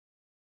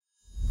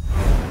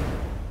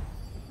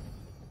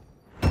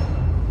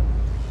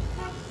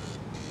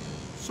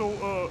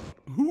So,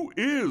 who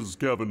is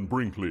Gavin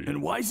Brinkley?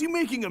 And why is he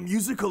making a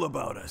musical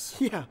about us?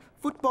 Yeah,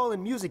 football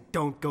and music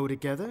don't go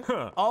together.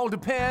 All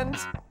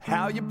depends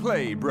how you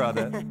play,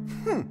 brother.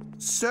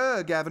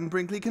 Sir Gavin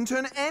Brinkley can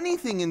turn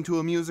anything into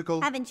a musical.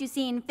 Haven't you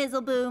seen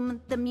Fizzleboom,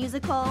 the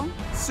musical?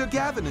 Sir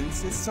Gavin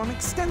insists on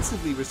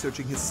extensively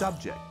researching his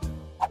subject.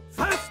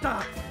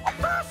 Faster!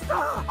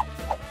 Faster!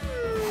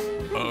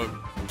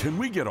 Can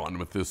we get on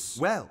with this?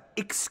 Well,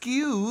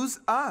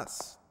 excuse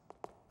us.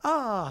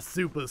 Ah,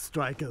 Supa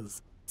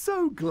Strikas.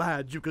 So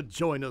glad you could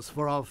join us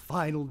for our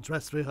final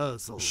dress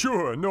rehearsal.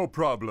 Sure, no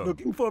problem.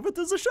 Looking forward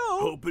to the show.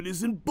 Hope it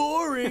isn't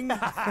boring.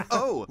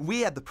 Oh,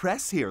 we had the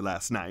press here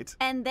last night.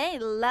 And they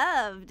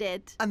loved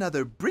it.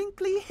 Another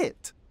Brinkley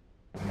hit.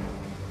 You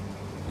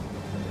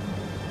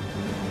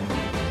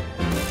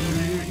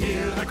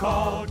hear the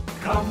call,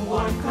 come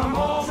one, come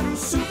all, to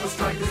Supa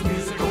Strikas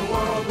musical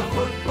world of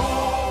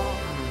football.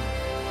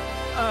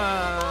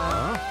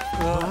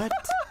 What?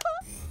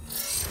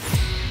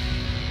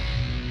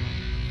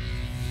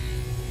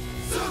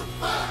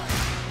 Supa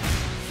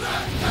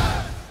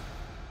Strikas!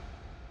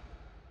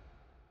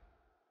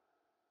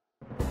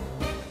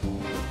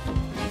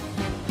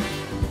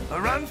 I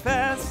run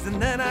fast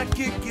and then I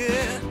kick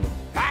it.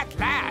 At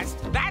last,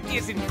 that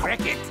isn't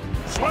cricket.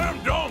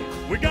 Slam dunk!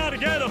 We gotta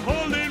get a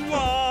hole-in-one!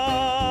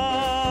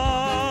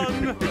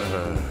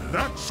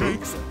 That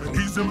shakes, and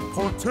he's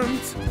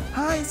important.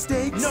 High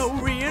stakes. No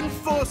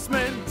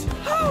reinforcement.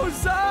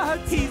 How's that?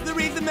 He's the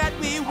reason that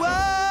we won.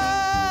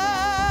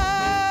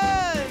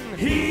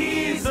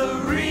 He's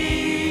the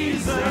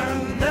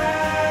reason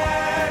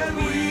that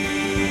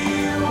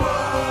we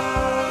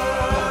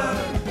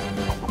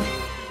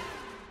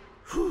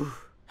won.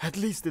 At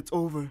least it's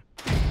over.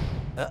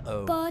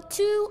 Uh-oh. But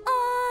to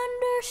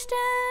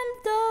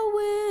understand the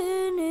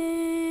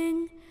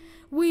winning,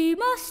 we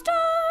must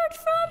start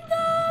from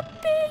the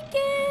beginning.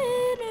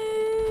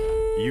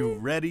 You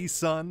ready,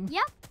 son?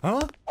 Yep.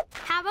 Huh?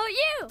 How about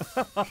you?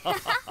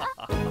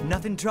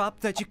 Nothing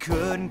dropped that you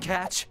couldn't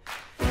catch.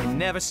 You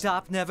never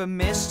stopped, never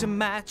missed a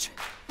match.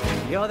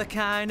 You're the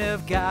kind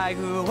of guy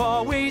who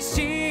always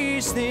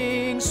sees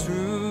things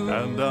through.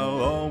 And I'll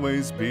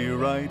always be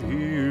right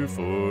here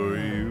for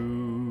you.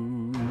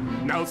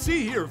 Now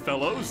see here,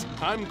 fellows.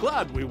 I'm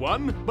glad we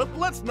won, but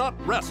let's not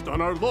rest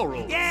on our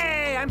laurels.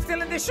 Yay, I'm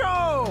still in the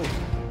show.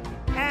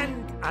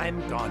 And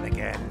I'm gone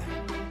again.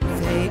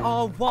 They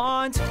all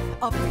want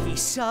a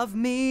piece of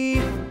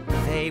me.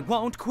 They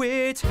won't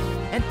quit.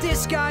 And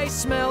this guy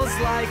smells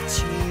like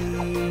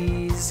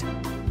cheese.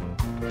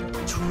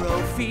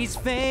 Trophies,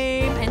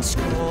 fame, and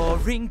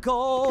scoring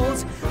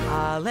goals.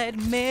 I'll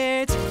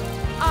admit,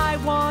 I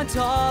want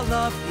all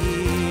of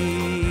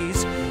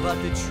these. But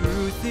the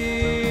truth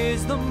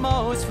is, the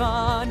most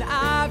fun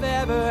I've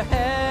ever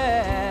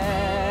had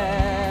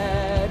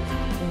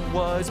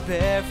was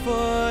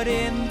barefoot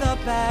in the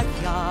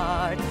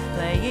backyard,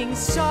 playing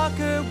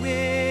soccer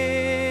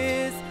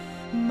with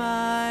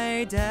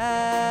my dad.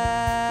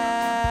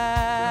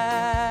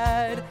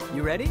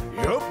 You ready?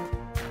 Yup.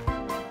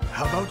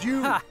 How about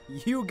you? Ha!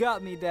 You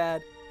got me,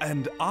 Dad.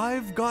 And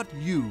I've got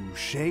you,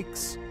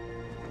 Shakes.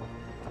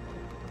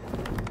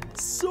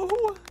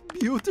 So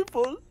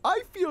beautiful.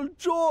 I feel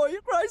joy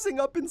rising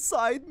up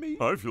inside me.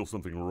 I feel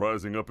something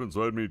rising up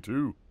inside me,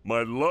 too.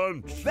 My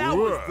lunch. That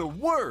was the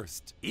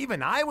worst.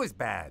 Even I was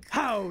bad.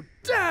 How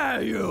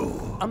dare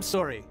you! I'm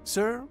sorry,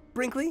 Sir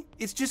Brinkley.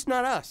 It's just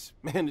not us.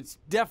 And it's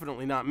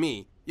definitely not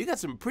me. You got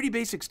some pretty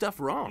basic stuff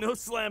wrong. No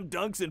slam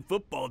dunks in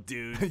football,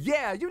 dude.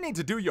 Yeah, you need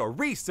to do your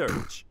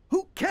research.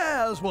 Who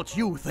cares what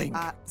you think?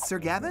 Sir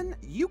Gavin,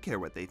 you care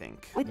what they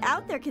think.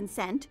 Without their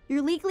consent,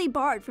 you're legally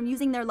barred from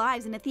using their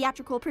lives in a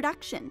theatrical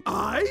production.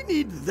 I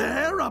need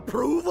their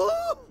approval?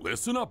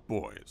 Listen up,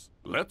 boys.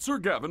 Let Sir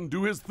Gavin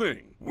do his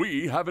thing.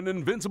 We have an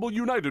Invincible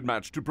United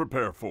match to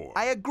prepare for.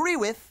 I agree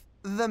with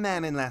the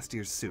man in last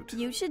year's suit.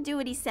 You should do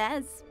what he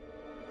says.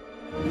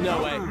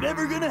 No way.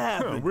 Never gonna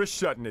happen. We're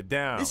shutting it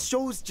down. This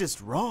show's just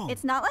wrong.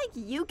 It's not like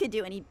you could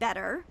do any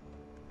better.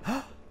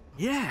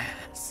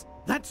 Yes,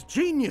 that's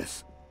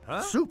genius.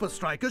 Supa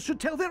Strikas should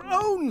tell their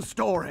own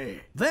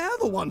story. They're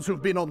the ones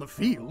who've been on the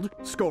field,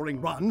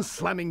 scoring runs,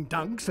 slamming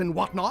dunks, and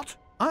whatnot.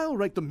 I'll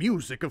write the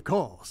music, of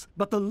course,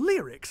 but the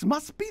lyrics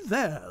must be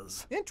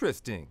theirs.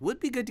 Interesting. Would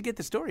be good to get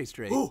the story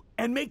straight. Ooh,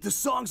 and make the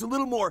songs a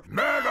little more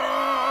Mega!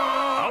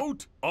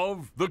 Out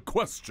of the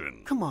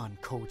question. Come on,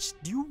 Coach.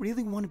 Do you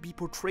really want to be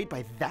portrayed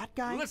by that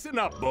guy? Listen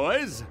up,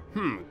 boys.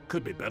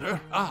 Could be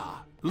better.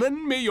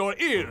 Lend me your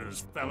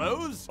ears,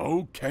 fellows.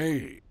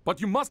 Okay, but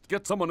you must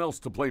get someone else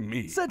to play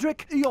me.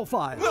 Cedric, you're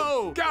fired.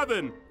 No,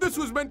 Gavin, this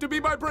was meant to be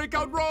my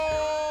breakout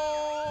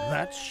role.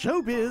 That's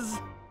showbiz.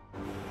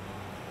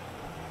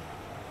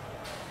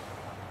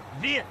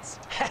 Vince.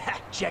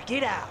 Check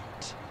it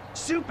out.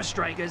 Supa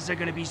Strikas are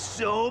gonna be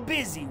so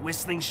busy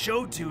whistling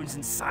show tunes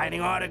and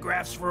signing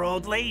autographs for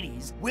old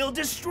ladies, we'll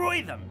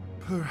destroy them.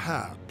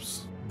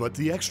 Perhaps. But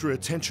the extra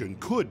attention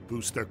could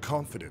boost their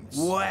confidence.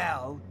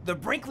 Well, the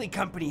Brinkley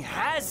Company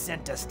has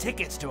sent us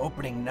tickets to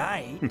opening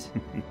night.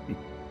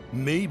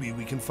 Maybe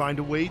we can find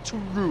a way to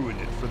ruin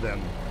it for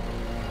them.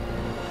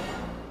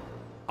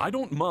 I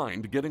don't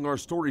mind getting our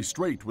story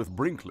straight with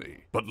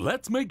Brinkley, but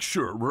let's make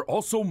sure we're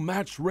also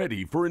match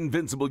ready for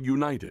Invincible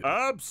United.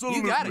 Absolutely.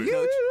 You got it,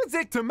 Coach.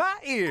 Music to my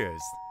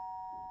ears.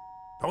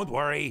 Don't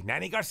worry,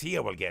 Nanny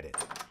Garcia will get it.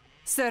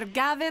 Sir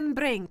Gavin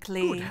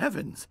Brinkley. Good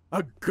heavens,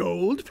 a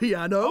gold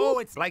piano? Oh,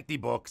 it's like the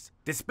books.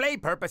 Display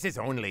purposes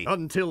only.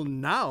 Until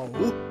now.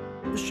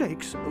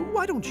 Shakes,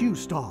 why don't you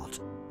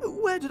start?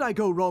 Where did I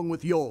go wrong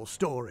with your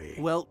story?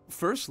 Well,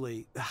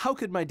 firstly, how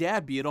could my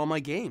dad be at all my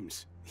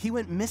games? He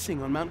went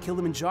missing on Mount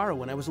Kilimanjaro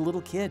when I was a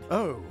little kid.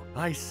 Oh,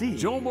 I see.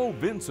 Jomo,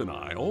 Vince, and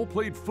I all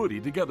played footy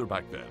together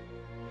back then.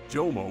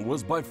 Jomo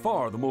was by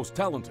far the most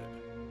talented,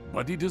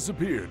 but he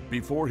disappeared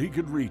before he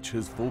could reach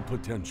his full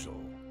potential.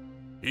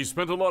 He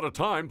spent a lot of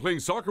time playing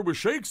soccer with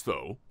Shakes,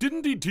 though.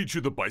 Didn't he teach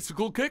you the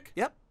bicycle kick?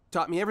 Yep,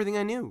 taught me everything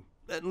I knew.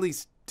 At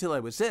least, till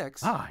I was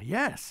 6. Ah,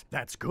 yes,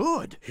 that's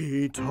good.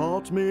 He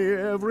taught me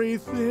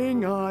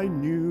everything I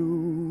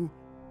knew.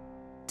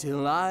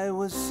 Till I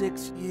was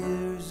 6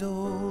 years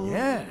old.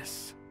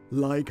 Yes,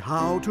 like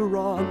how to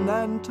run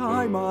and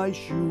tie my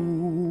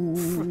shoe.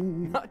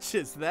 Not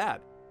just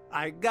that.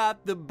 I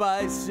got the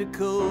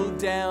bicycle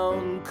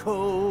down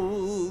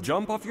cold.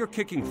 Jump off your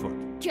kicking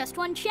foot. Just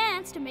one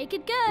chance to make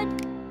it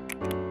good.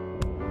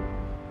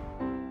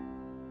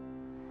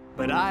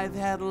 But I've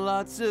had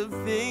lots of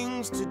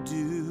things to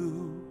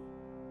do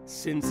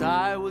since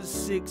I was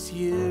 6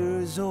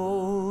 years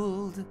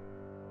old.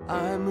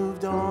 I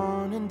moved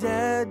on and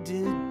Dad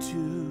did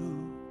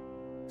too.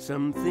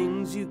 Some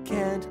things you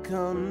can't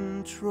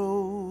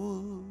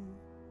control.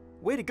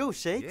 Way to go,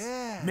 Shakes.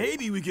 Yeah.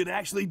 Maybe we could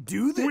actually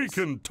do this. We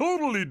can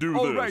totally do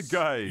All this. right,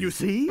 guys. You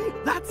see?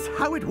 That's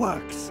how it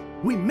works.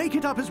 We make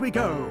it up as we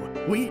go.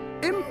 We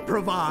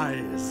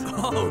improvise.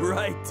 All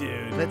right,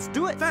 dude. Let's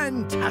do it.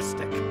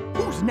 Fantastic.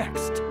 Who's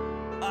next?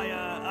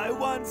 I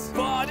once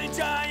fought a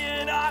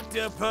giant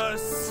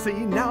octopus. See,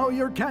 now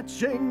you're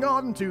catching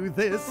on to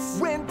this.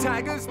 When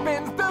Tiger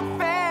spins, the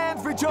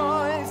fans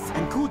rejoice.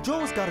 And Cool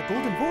Joe's got a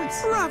golden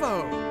voice.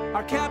 Bravo!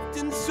 Our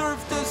captain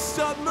surfed a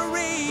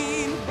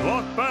submarine.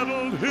 Lot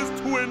battled his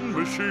twin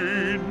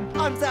machine.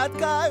 I'm that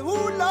guy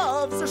who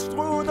loves a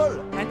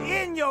strudel. And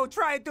Inyo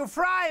tried to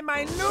fry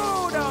my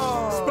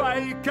noodle.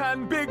 Spike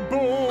and Big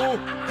Bull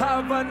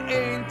have an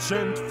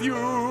ancient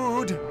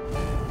feud.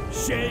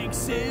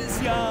 Shakes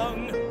is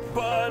young,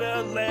 but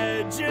a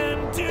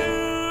legend,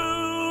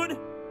 dude.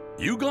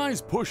 You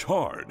guys push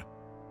hard,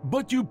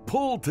 but you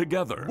pull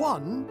together.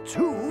 1,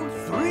 2,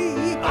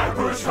 3. I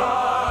push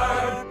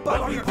hard,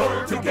 but we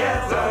pull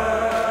together.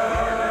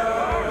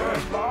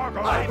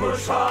 I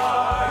push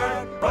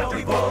hard, but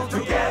we pull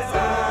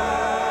together.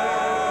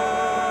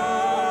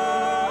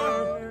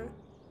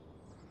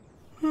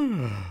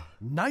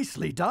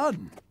 Nicely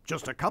done.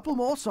 Just a couple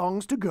more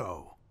songs to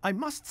go. I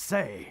must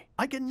say,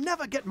 I can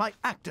never get my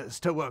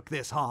actors to work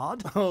this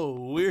hard.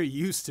 Oh, we're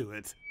used to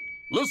it.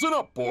 Listen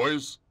up,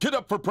 boys. Get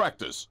up for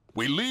practice.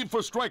 We leave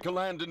for Strika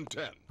Land in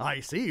 10. I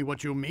see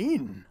what you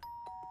mean.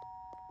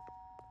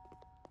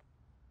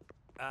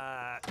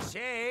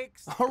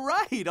 Shakes. All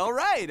right.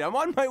 I'm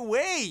on my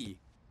way.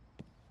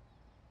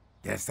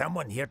 There's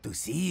someone here to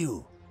see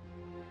you.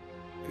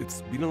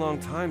 It's been a long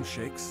time,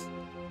 Shakes.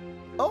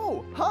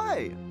 Oh,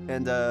 hi.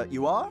 And,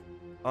 you are?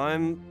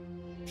 I'm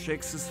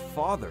Shakes'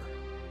 father.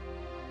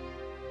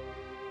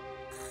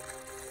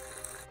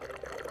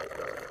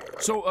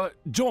 So,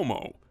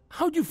 Jomo,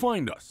 how'd you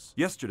find us?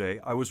 Yesterday,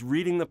 I was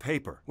reading the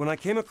paper when I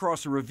came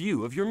across a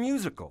review of your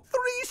musical. 3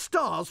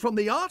 stars from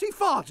the Arty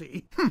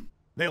Farty.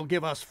 They'll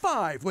give us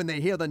 5 when they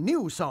hear the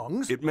new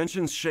songs. It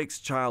mentions Shakes'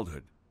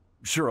 childhood.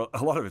 Sure,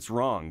 a lot of it's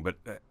wrong, but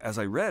as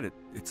I read it,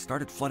 it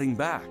started flooding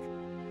back.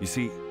 You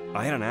see,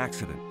 I had an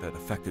accident that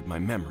affected my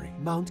memory.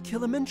 Mount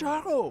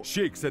Kilimanjaro.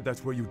 Shake said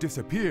that's where you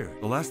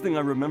disappeared. The last thing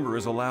I remember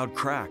is a loud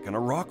crack and a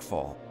rock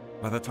fall.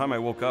 By the time I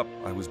woke up,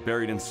 I was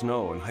buried in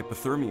snow and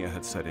hypothermia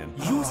had set in.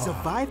 You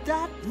survived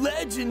that?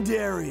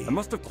 Legendary. I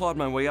must have clawed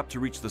my way up to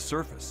reach the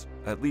surface.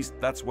 At least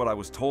that's what I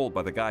was told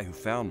by the guy who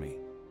found me.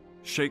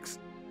 Shakes,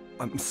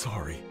 I'm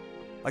sorry.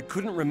 I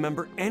couldn't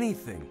remember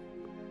anything.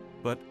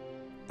 But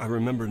I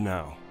remember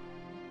now.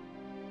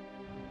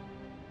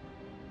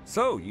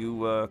 So,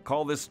 you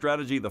call this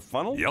strategy the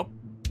funnel? Yep.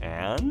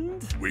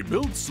 And? We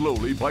build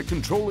slowly by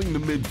controlling the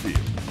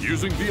midfield,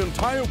 using the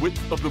entire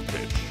width of the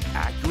pitch.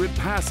 Accurate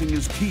passing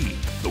is key.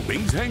 The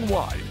wings hang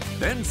wide,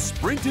 then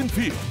sprint in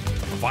field.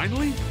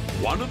 Finally,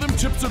 one of them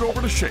chips it over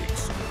to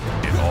Shakes.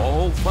 It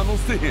all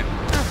funnels to him.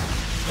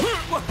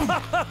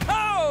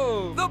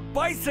 The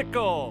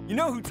bicycle! You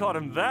know who taught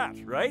him that,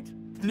 right?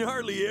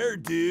 Gnarly air,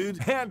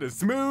 dude. And a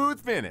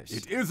smooth finish.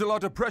 It is a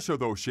lot of pressure,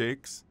 though,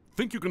 Shakes.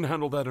 Think you can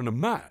handle that in a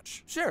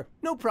match? Sure,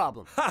 no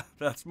problem. Ha!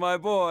 That's my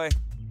boy.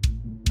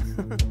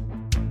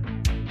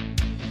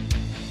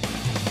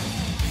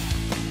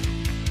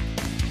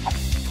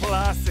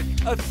 Classic.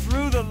 A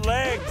through the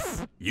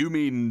legs. You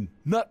mean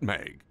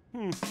nutmeg?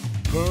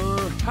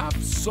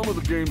 Perhaps some of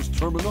the game's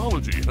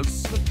terminology has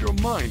slipped your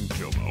mind,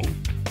 Jomo.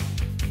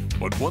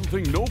 But one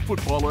thing no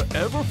footballer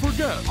ever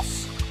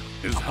forgets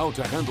is how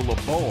to handle a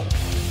ball.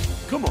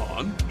 Come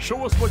on,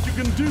 show us what you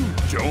can do,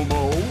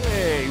 Jomo.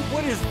 Hey,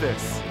 what is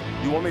this?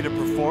 You want me to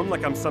perform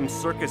like I'm some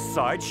circus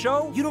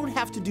sideshow? You don't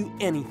have to do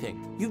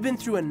anything. You've been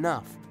through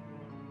enough.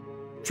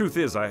 Truth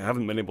is, I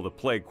haven't been able to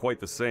play quite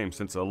the same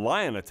since a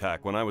lion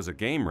attack when I was a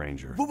game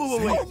ranger. Wait,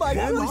 oh my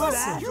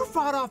goodness! You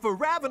fought off a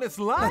ravenous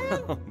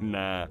lion?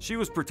 Nah, she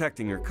was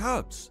protecting her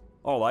cubs.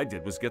 All I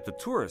did was get the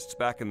tourists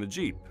back in the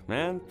Jeep,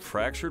 and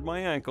fractured my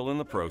ankle in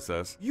the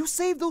process. You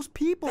saved those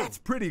people! That's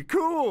pretty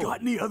cool!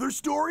 Got any other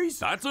stories?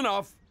 That's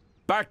enough.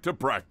 Back to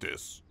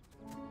practice.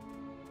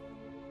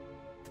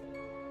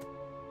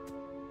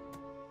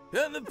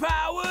 And the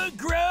power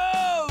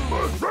grows!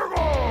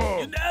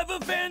 You never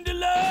fend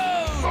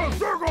alone!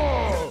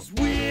 'Cause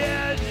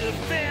we're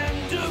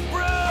Defender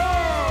Bros!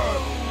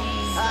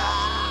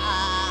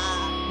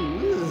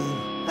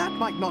 That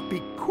might not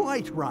be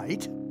quite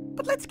right,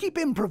 but let's keep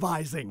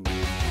improvising.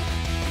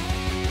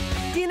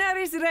 Dinner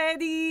is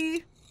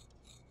ready.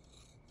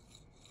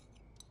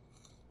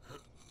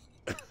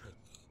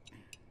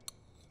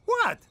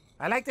 What?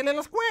 I like the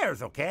little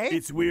squares, okay?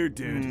 It's weird,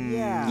 dude.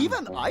 Yeah.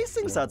 Even I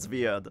think that's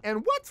weird.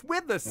 And what's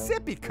with the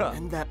sippy cup?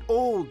 And that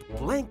old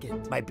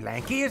blanket. My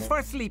blankie is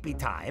for sleepy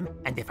time,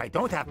 and if I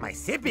don't have my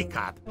sippy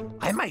cup,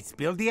 I might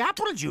spill the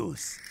apple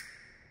juice.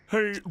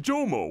 Hey,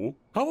 Jomo,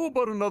 how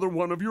about another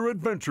one of your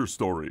adventure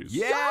stories?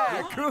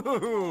 Yeah,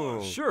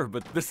 cool. Sure,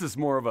 but this is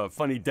more of a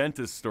funny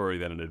dentist story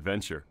than an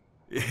adventure.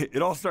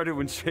 It all started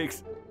when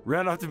Shakes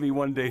ran up to me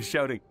one day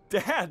shouting,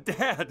 "Dad,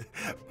 Dad,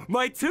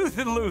 my tooth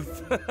is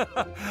loose."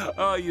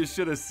 Oh, you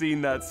should have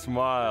seen that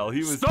smile. He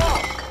was—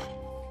 Stop!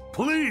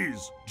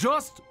 Please,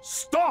 just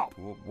stop!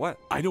 What?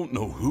 I don't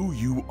know who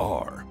you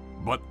are,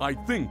 but I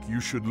think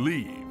you should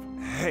leave.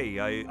 Hey,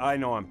 I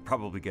know I'm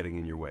probably getting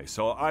in your way,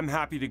 so I'm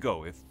happy to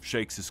go if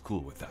Shakes is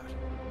cool with that.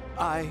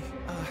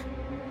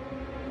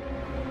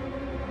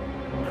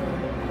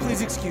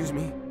 Please excuse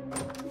me.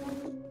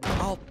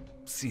 I'll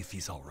see if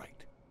he's all right.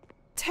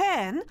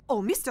 10?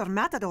 Oh, Mr.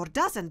 Matador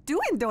doesn't do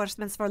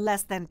endorsements for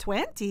less than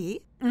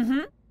 20.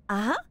 Mm-hmm.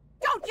 Uh-huh.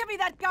 Don't give me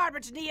that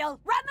garbage, Neil!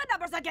 Run the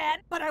numbers again!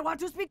 But I want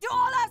to speak to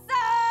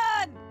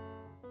Olafson!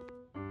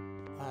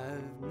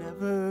 I've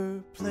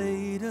never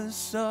played a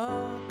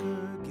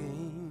soccer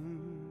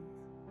game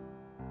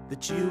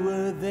that you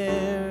were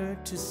there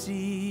to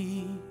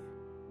see.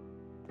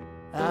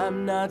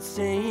 I'm not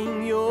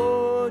saying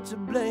you're to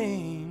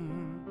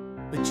blame,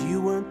 but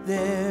you weren't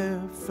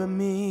there for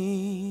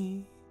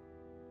me.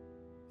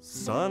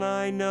 Son,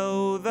 I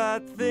know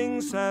that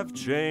things have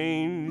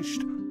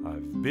changed.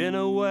 I've been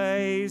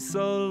away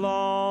so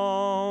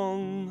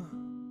long.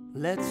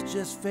 Let's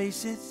just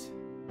face it,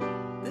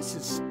 this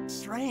is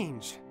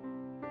strange.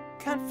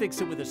 Can't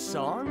fix it with a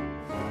song.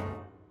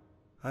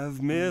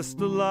 I've missed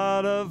a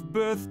lot of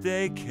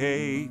birthday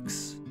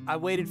cakes. I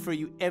waited for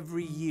you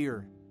every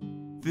year.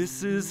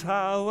 This is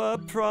how a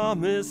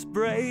promise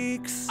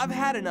breaks. I've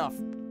had enough.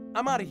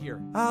 I'm out of here.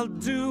 I'll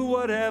do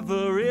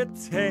whatever it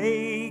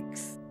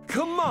takes.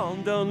 Come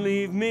on, don't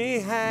leave me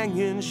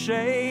hanging,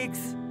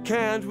 Shakes.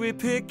 Can't we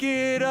pick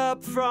it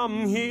up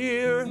from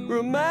here?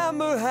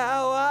 Remember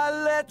how I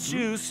let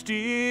you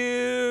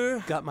steer?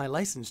 Got my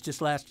license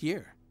just last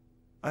year.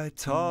 I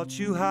taught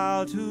you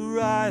how to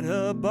ride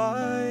a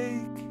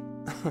bike.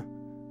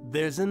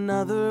 There's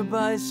another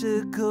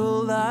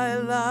bicycle I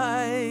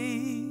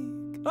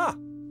like. Ah,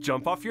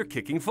 jump off your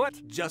kicking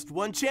foot? Just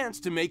one chance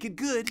to make it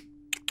good.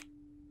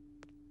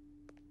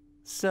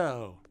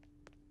 So,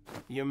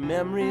 your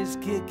memory's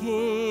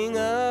kicking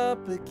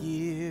up a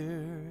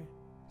gear.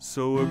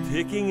 So we're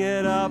picking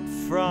it up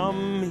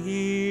from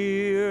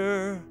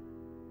here.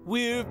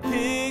 We're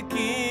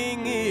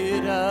picking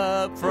it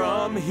up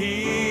from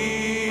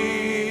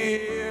here.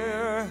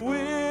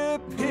 We're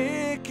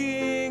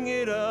picking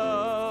it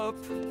up.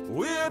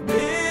 We're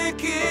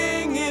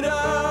picking it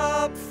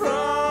up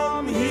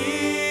from here.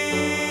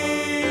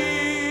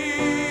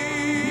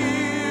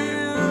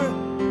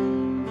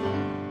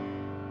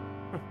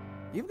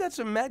 You've got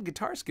some mad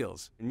guitar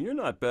skills. And you're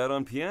not bad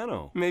on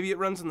piano. Maybe it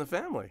runs in the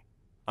family.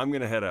 I'm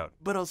gonna head out.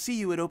 But I'll see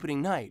you at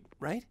opening night,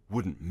 right?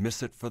 Wouldn't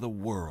miss it for the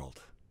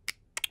world.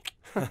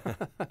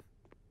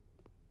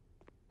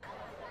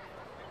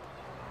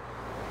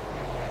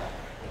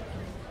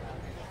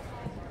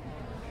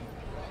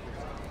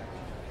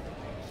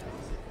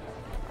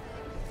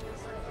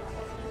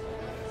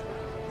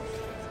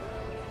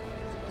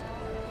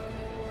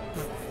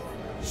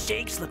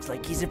 Shakes looks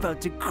like he's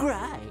about to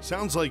cry.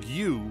 Sounds like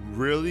you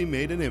really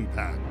made an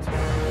impact.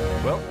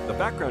 Well, the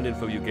background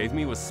info you gave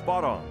me was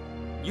spot on.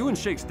 You and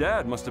Shake's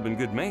dad must have been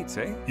good mates,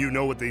 eh? You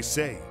know what they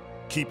say.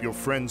 Keep your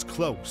friends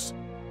close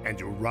and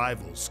your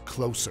rivals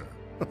closer.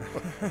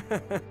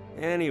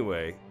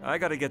 Anyway, I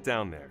gotta get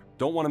down there.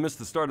 Don't want to miss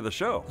the start of the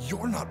show.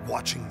 You're not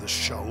watching the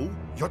show.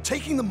 You're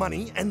taking the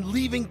money and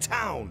leaving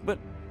town. But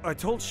I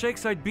told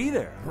Shakes I'd be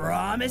there.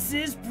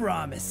 Promises,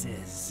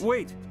 promises.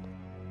 Wait.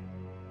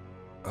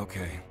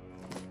 Okay.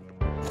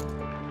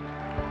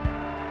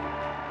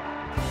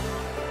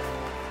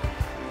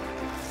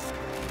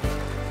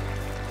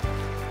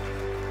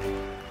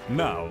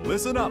 Now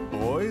listen up,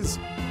 boys.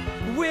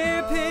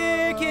 We're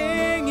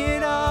picking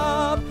it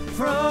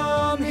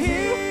from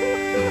here.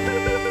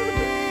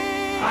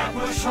 I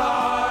push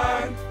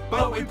hard,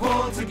 but we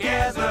pull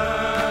together.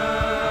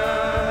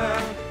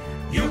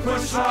 You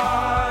push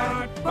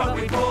hard, but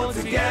we pull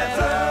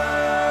together.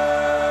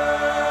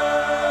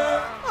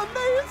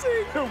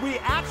 Amazing! We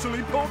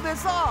actually pulled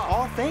this off!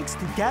 All thanks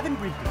to Gavin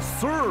Brinkley.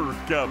 Sir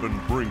Gavin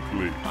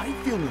Brinkley. I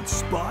feel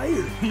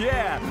inspired.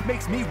 Yeah,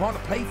 makes me want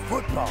to play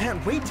football.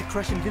 Can't wait to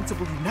crush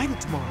Invincible United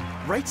tomorrow.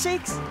 Right,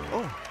 Shakes?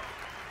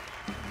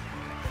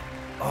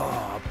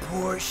 Oh,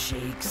 poor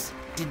Shakes.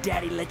 Did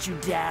Daddy let you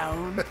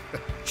down?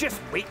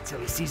 Just wait till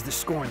he sees the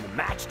score in the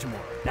match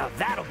tomorrow. Now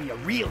that'll be a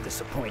real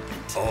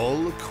disappointment.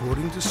 All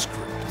according to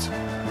script.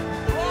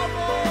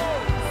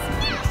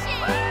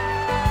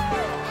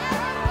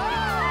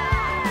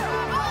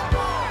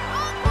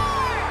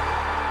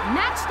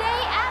 Match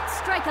day at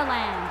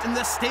Strikaland. And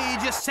the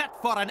stage is set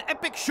for an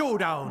epic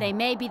showdown. They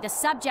may be the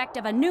subject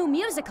of a new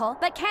musical,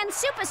 but can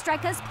Supa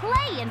Strikas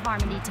play in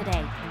harmony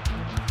today?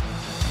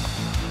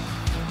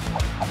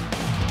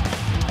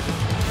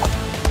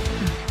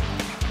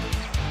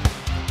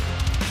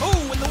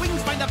 Oh, and the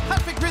wings find a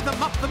perfect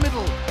rhythm up the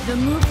middle. The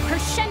move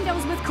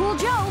crescendos with Cool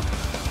Joe.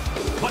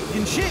 But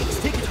can Shakes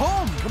take it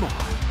home? Come on.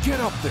 Get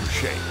up there,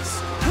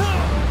 Shakes.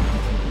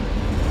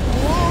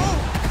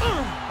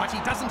 But he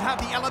doesn't have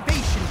the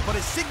elevation for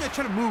his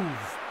signature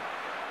move.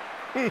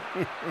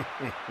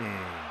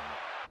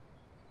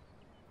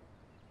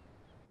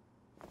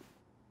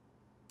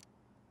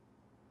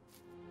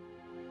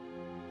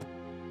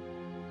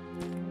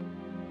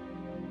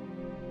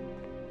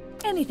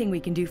 Anything we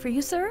can do for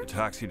you, sir?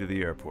 Taxi to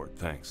the airport,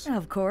 thanks.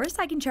 Of course,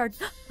 I can charge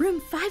room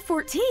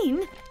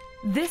 514.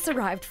 This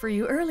arrived for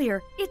you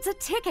earlier. It's a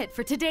ticket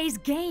for today's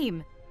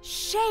game.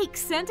 Shake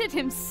sent it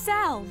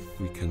himself.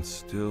 We can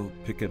still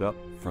pick it up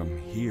from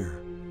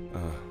here.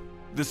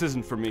 This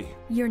isn't for me.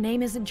 Your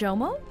name isn't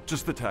Jomo?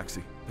 Just the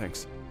taxi,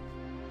 thanks.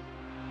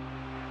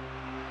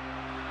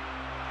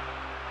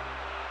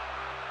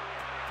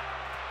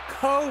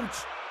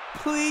 Coach,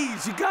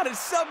 please, you gotta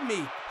sub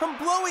me. I'm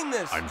blowing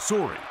this. I'm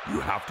sorry. You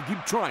have to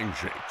keep trying,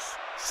 Shakes.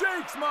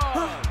 Shakes,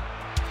 Mom!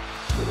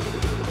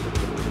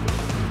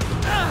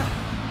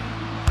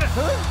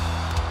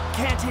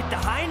 Can't hit the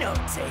high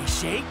notes, eh,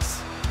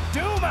 Shakes?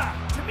 Duma,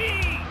 to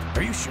me!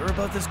 Are you sure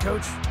about this,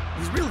 Coach?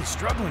 He's really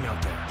struggling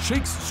out there.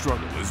 Shakes'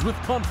 struggle is with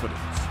confidence.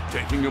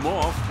 Taking him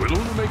off will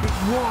only make it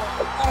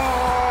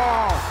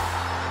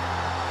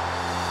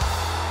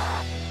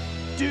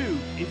Dude,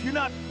 if you're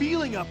not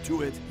feeling up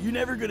to it, you're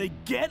never gonna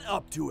get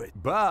up to it.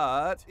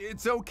 But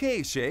it's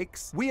okay,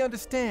 Shakes. We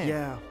understand.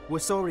 Yeah, we're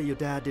sorry your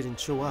dad didn't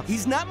show up.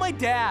 He's not my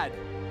dad.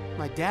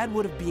 My dad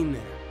would have been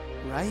there,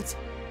 right?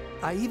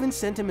 I even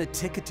sent him a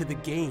ticket to the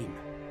game.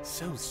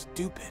 So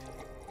stupid.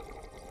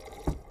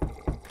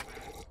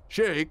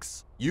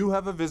 Shakes, you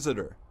have a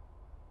visitor.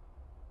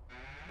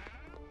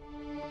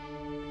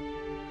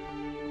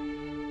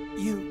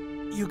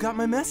 You got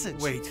my message.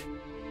 Wait.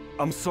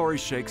 I'm sorry,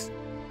 Shakes.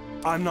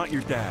 I'm not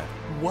your dad.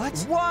 What?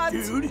 What?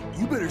 Dude,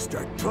 you better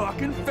start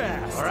talking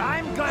fast. Or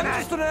I'm gonna...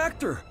 I'm just an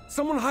actor.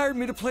 Someone hired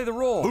me to play the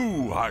role.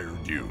 Who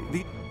hired you?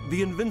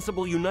 The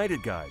Invincible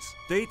United guys.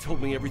 They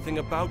told me everything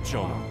about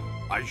Jomo.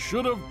 I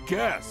should have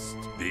guessed.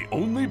 The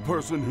only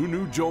person who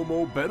knew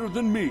Jomo better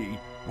than me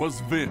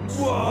was Vince.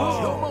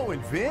 Whoa! Jomo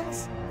and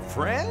Vince?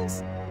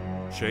 Friends?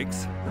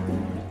 Shakes?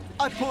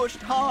 I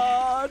pushed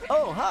hard.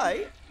 Oh,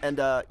 hi. And,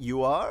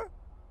 you are?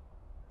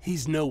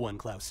 He's no one,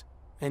 Klaus.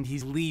 And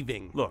he's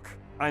leaving. Look,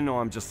 I know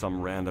I'm just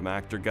some random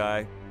actor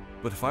guy,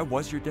 but if I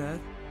was your dad,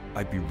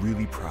 I'd be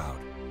really proud.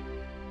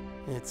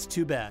 It's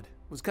too bad.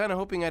 Was kind of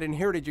hoping I'd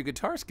inherited your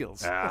guitar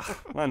skills.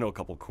 I know a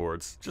couple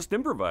chords. Just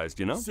improvised,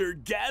 you know? Sir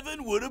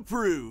Gavin would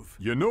approve.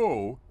 You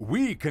know,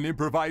 we can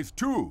improvise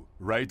too,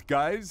 right,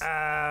 guys?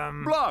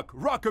 Block,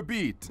 rock a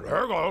beat.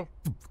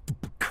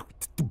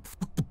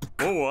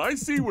 Oh, I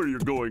see where you're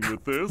going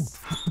with this.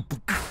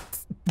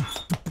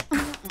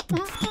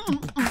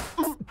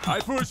 I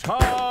push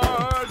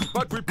hard,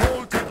 but we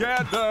pull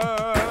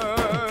together.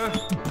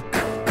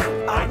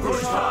 I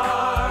push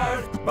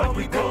hard, but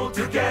we pull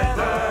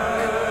together.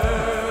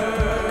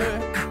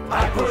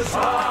 I push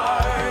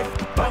hard,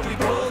 but we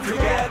pull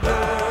together.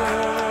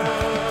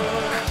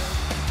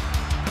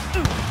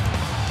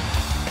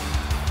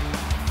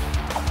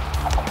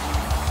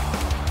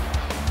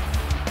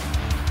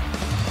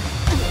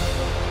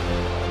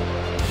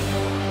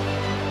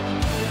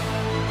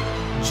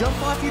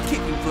 Jump off your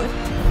kicking foot.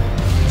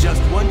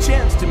 Just one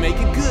chance to make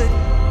it good.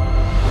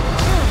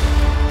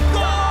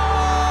 Goal!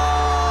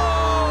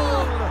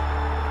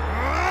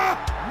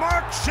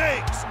 Mark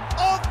Shakes,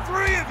 all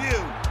three of you!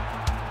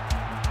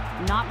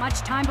 Not much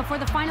time before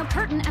the final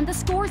curtain, and the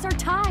scores are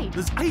tied.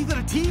 Does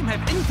either team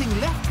have anything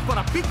left for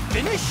a big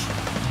finish?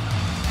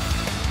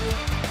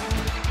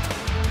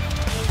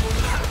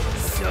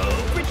 So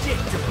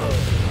predictable.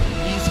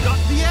 He's got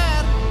the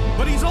ad,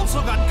 but he's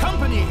also got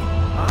company.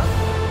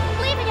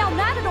 Leaving El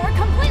Matador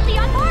completely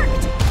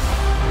unmarked.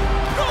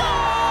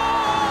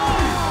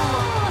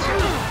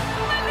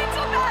 My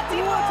little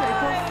Matty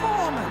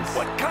boy!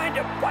 What kind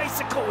of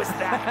bicycle was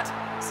that?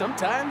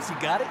 Sometimes you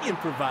gotta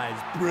improvise,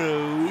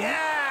 bro.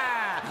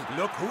 Yeah!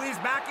 Look who is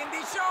back in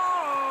the show!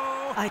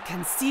 I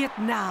can see it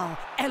now.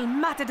 El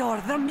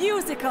Matador, the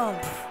musical.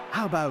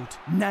 How about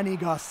Nanny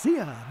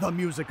Garcia, the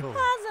musical?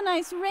 Has a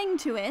nice ring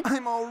to it.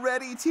 I'm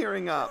already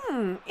tearing up.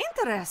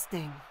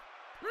 Interesting.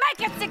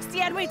 Make it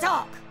 60 and we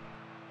talk.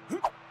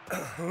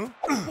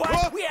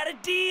 What? We had a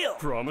deal.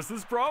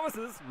 Promises,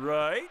 promises,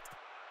 right?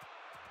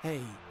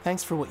 Hey,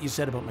 thanks for what you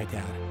said about my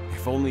dad.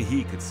 If only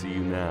he could see you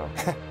now.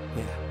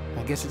 Yeah,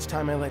 I guess it's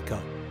time I let go.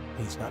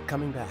 He's not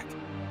coming back.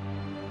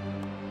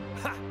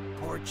 Ha!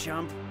 Poor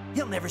chump.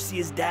 He'll never see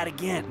his dad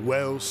again.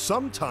 Well,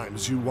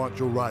 sometimes you want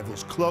your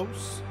rivals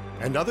close,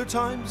 and other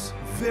times,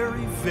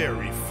 very,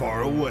 very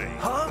far away.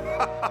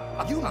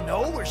 Huh? You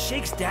know where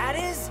Shake's dad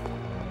is?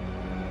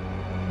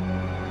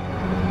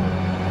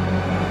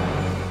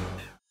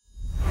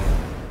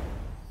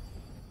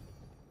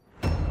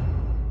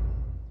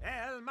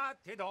 El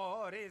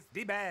Matador is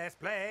the best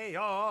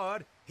player.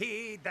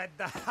 He did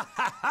the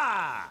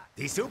ha-ha-ha.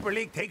 The Super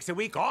League takes a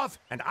week off,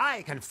 and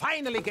I can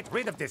finally get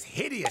rid of this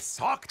hideous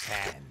sock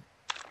tan.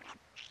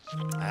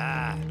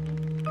 Ah.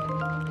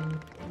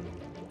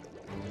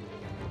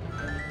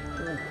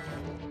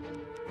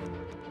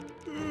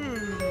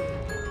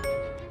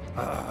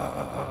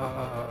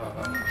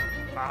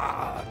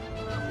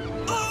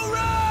 All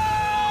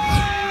right!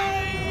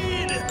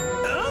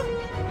 Huh?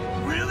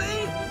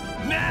 Really?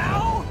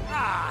 Now?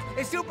 Ah,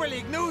 a Super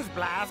League news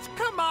blast?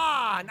 Come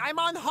on! I'm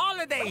on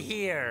holiday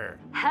here!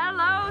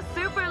 Hello,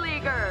 Super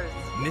Leaguers!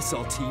 Miss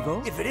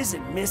Altivo? If it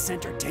isn't Miss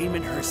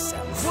Entertainment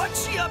herself.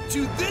 What's she up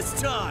to this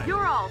time?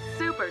 You're all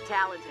super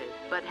talented,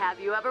 but have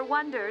you ever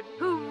wondered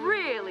who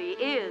really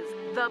is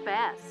the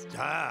best?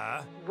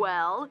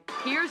 Well,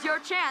 here's your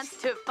chance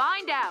to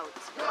find out.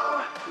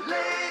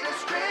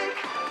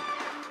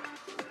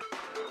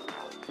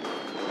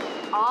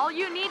 All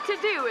you need to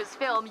do is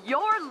film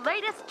your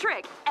latest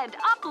trick and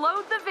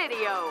upload the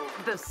video.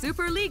 The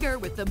Super Leaguer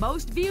with the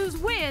most views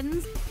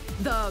wins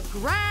the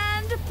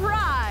grand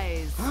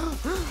prize.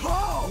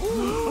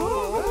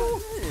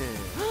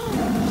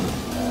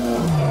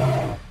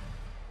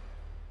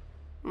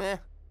 Meh.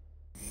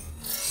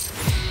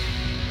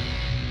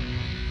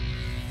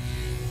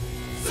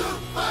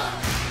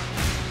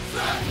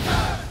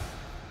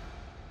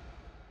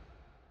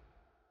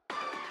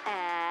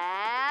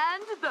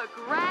 And the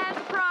grand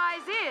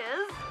prize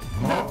is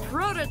the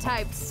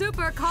prototype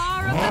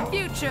supercar of the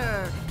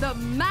future, the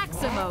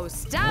Maximo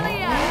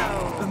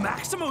Stalliano. The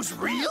Maximo's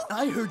real?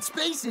 I heard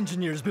space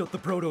engineers built the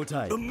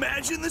prototype.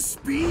 Imagine the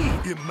speed.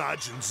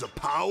 Imagine the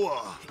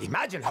power.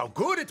 Imagine how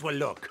good it will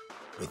look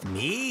with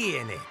me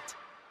in it.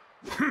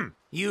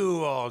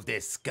 You all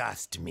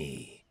disgust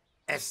me.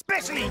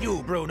 Especially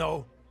you,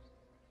 Bruno.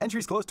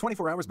 Entries close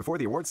 24 hours before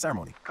the awards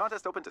ceremony.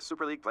 Contest open to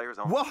Super League players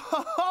only.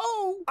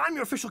 Whoa! I'm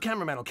your official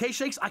cameraman, okay,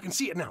 Shakes? I can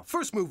see it now.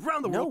 First move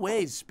round the world. No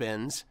ways,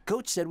 Spins.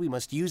 Coach said we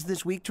must use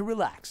this week to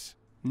relax.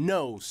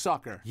 No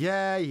soccer.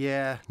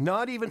 Yeah.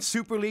 Not even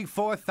Super League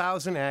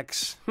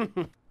 4000X.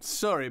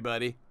 Sorry,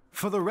 buddy.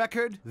 For the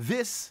record,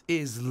 this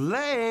is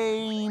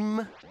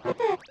lame.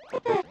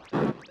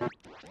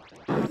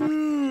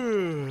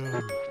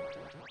 Woohoo!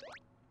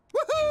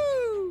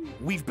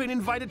 We've been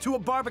invited to a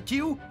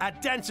barbecue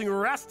at Dancing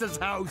Rasta's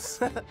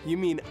house. You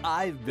mean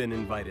I've been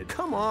invited?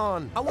 Come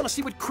on. I want to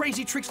see what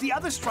crazy tricks the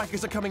other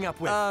strikers are coming up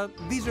with.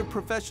 These are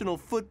professional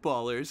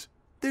footballers.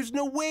 There's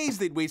no ways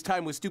they'd waste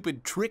time with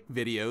stupid trick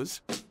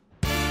videos.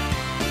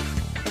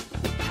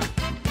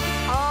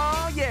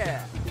 Oh,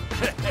 yeah.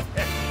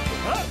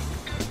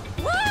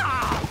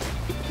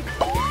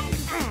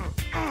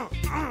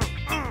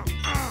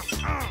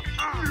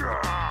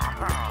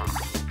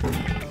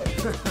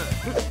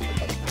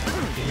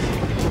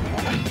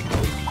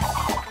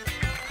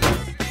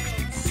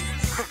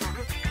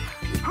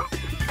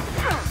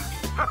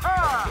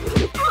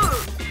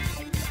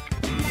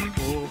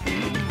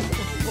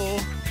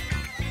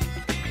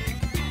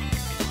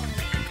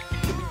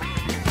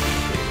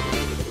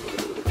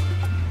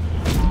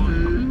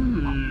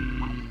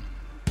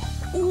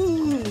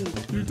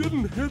 You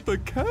didn't hit the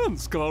can,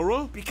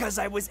 Scara. Because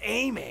I was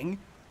aiming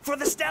for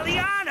the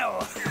Stalliano.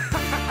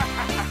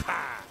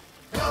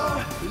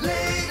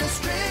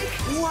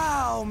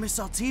 Wow, Miss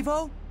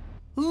Altivo.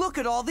 Look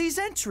at all these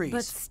entries.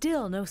 But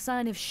still no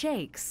sign of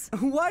Shakes.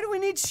 Why do we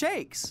need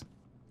Shakes?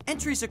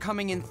 Entries are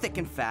coming in thick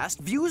and fast.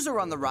 Views are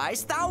on the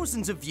rise.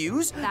 Thousands of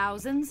views.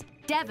 Thousands?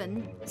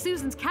 Devin,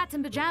 Susan's Cats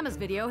in Pajamas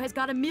video has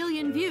got 1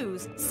 million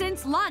views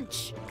since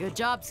lunch. Good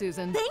job,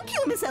 Susan. Thank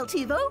you, Miss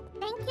Altivo.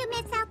 Thank you,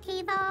 Miss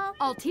Altivo.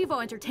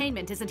 Altivo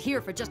Entertainment isn't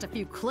here for just a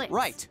few clicks.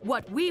 Right.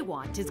 What we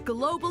want is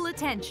global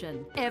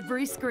attention.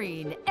 Every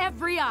screen,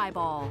 every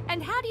eyeball.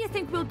 And how do you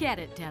think we'll get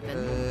it,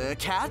 Devin?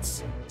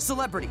 Cats?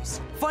 Celebrities.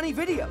 Funny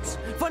videos.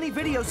 Funny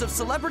videos of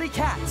celebrity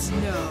cats.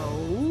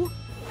 No.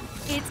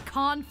 It's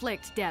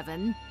conflict,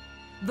 Devin.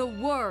 The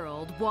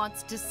world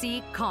wants to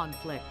see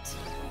conflict.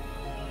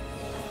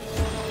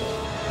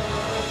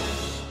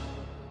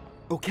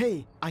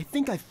 Okay, I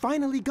think I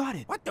finally got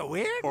it. What the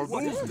weird? Are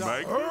those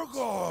magnets?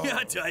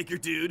 Yeah, Tiger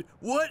Dude.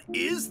 What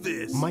is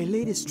this? My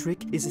latest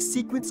trick is a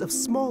sequence of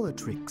smaller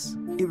tricks.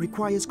 It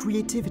requires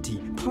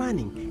creativity,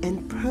 planning,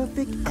 and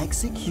perfect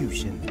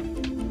execution.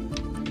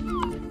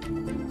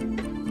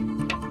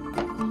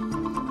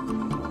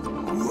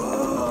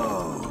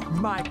 Whoa!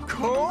 My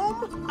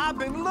comb? I've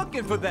been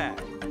looking for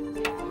that.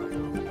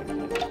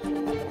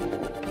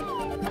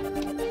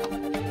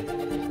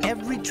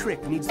 Every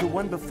trick needs the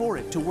one before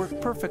it to work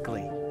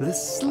perfectly. The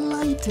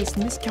slightest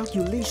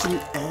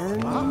miscalculation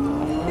and...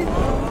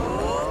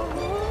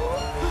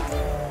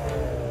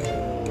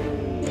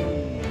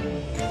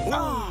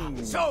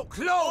 So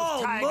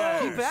close,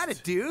 Tiger! Keep at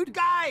it, dude.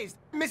 Guys,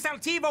 Miss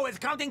Altivo is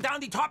counting down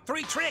the top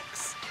 3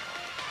 tricks.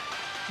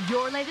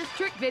 Your latest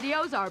trick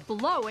videos are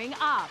blowing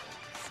up.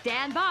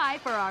 Stand by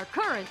for our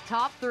current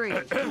top 3.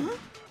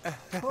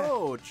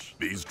 Coach.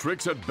 These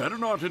tricks had better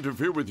not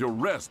interfere with your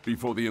rest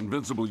before the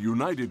Invincible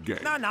United game.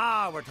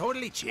 No, we're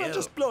totally chill. We're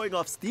just blowing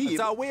off steam. It's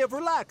our way of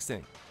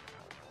relaxing.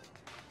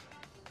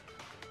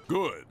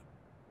 Good.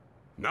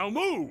 Now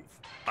move!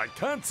 I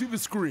can't see the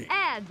screen.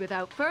 And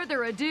without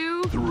further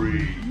ado,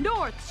 3.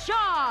 North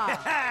Shaw!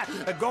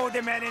 A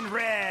golden man in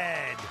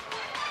red.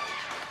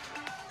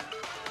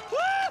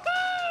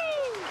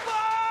 Woohoo!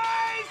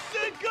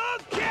 Bicycle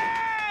King!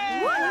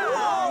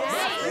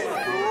 Nice.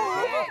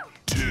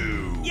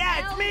 2. Yeah,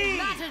 it's me!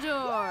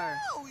 Matador!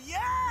 Oh,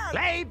 yeah!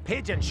 Play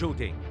pigeon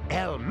shooting,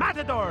 El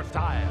Matador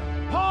style.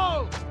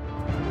 Pull!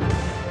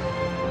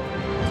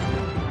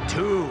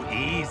 Too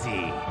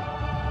easy.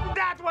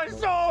 That was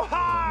so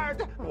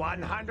hard!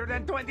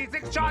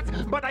 126 shots,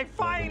 but I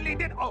finally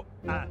did. Oh,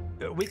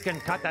 we can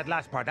cut that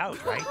last part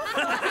out, right?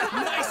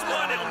 Nice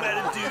one, El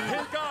Matador.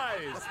 Hey,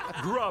 guys!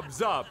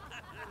 Grubs up.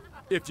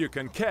 If you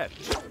can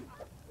catch.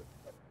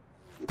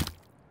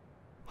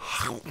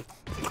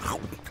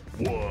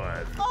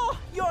 1. Oh,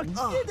 you're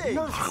kidding!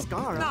 Not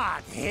Scara.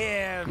 Not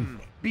him.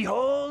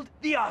 Behold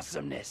the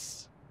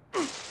awesomeness.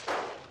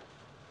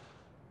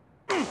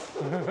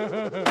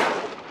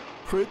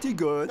 Pretty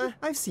good.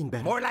 I've seen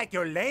better. More like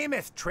your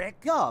lamest trick.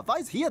 Ja,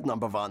 weiß hier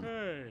number 1.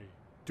 Hey,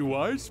 do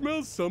I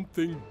smell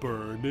something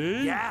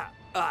burning? Yeah,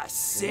 a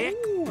sick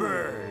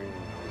burn.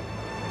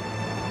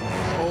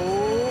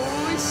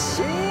 Oh,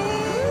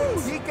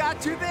 shit! He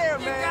got you there,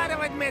 You man. gotta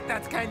admit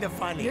that's kind of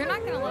funny. You're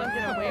not gonna let him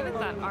get away with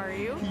that, are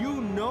you? You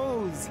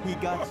knows he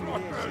got you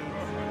there.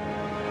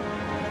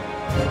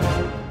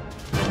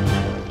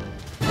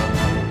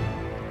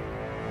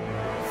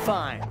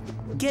 Fine.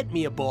 Get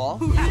me a ball.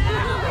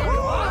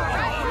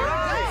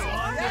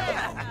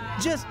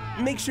 Just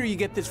make sure you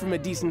get this from a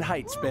decent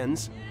height,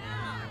 Spence.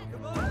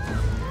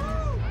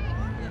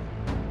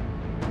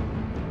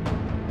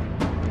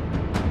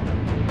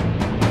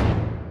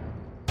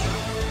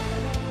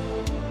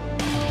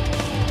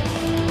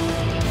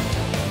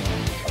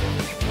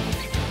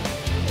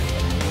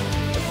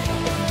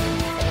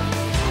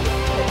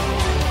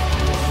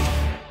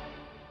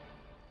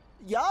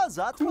 Ja,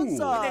 that was,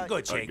 You did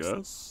good, I Shakes.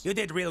 guess. You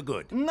did real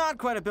good. Not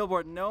quite a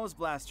Billboard nose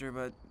blaster,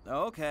 but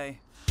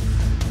okay.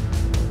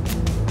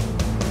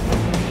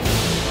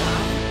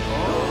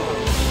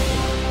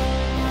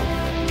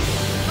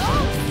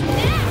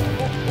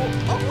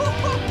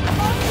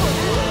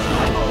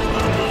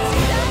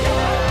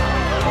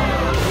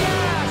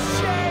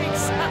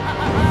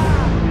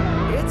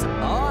 It's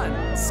on,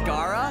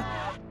 Scara.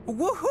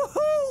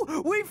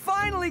 Woohoo! We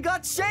finally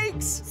got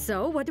shakes!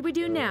 So, what do we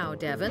do now,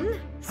 Devin?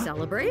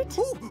 Celebrate?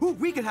 Ooh,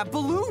 we could have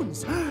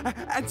balloons!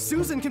 And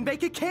Susan can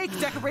bake a cake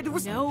decorated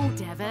with... No,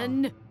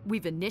 Devin.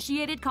 We've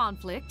initiated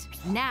conflict.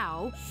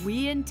 Now,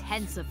 we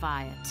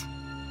intensify it.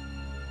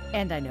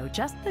 And I know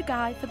just the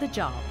guy for the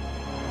job.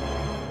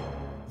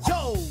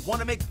 Yo,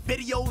 wanna make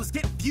videos,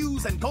 get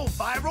views, and go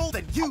viral?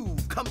 Then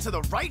you've come to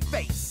the right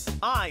place.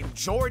 I'm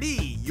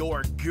Jordy,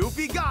 your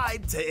goofy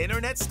guide to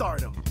internet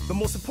stardom. The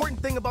most important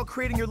thing about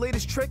creating your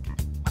latest trick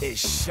is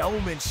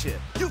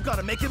showmanship. You've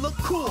gotta make it look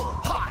cool,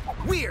 hot,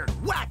 weird,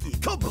 wacky,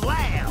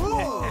 kablam!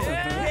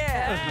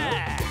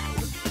 Yeah!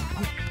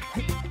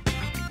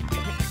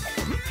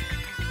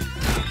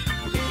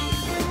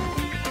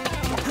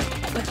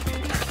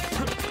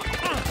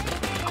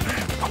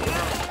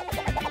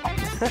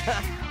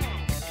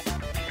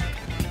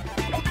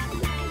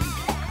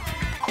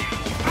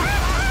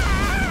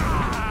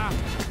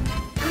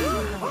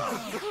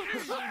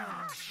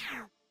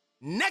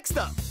 Next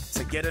up,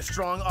 to get a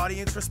strong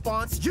audience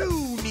response,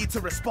 you need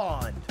to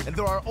respond. And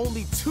there are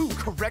only 2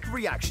 correct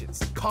reactions.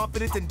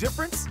 Confident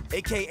indifference,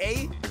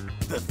 aka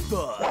the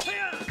thug.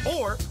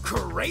 Or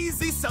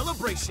crazy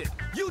celebration.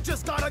 You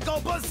just gotta go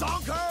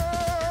bazonkers!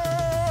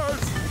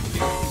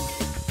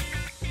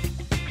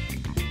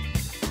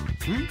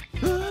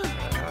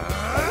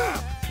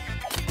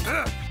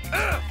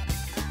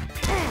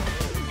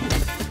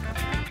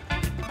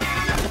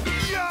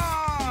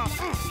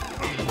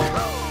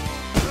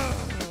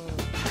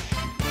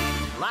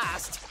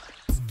 Last,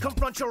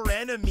 confront your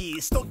enemy.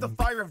 Stoke the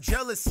fire of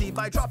jealousy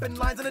by dropping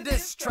lines in a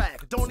diss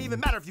track. Don't even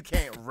matter if you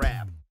can't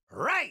rap.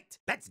 Right!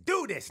 Let's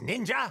do this,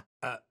 ninja!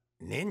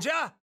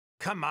 Ninja?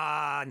 Come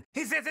on.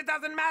 He says it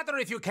doesn't matter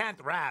if you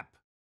can't rap.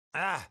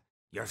 Ah,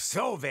 you're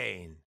so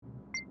vain.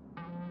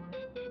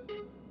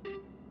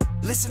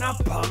 Listen up,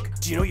 punk.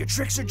 Do you know your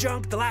tricks are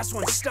junk? The last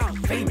one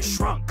stunk. Fame is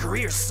shrunk.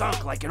 Career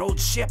sunk like an old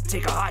ship.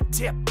 Take a hot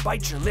tip.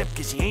 Bite your lip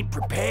cause you ain't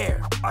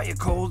prepared. Are you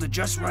cold or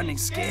just running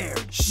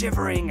scared?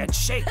 Shivering and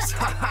shakes.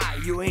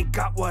 Haha, you ain't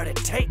got what it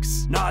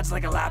takes. Nods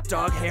like a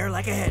lapdog, hair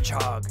like a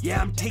hedgehog.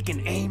 Yeah, I'm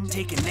taking aim,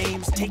 taking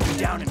names, taking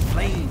down in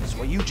flames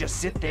while you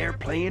just sit there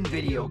playing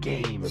video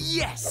games.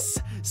 Yes!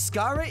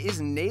 Skara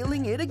is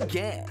nailing it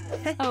again.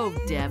 Oh,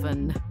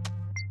 Devin.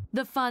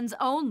 The fun's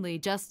only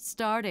just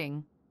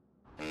starting.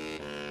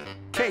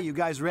 Okay, you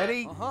guys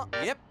ready?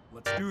 Yep,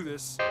 let's do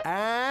this.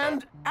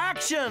 And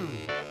action!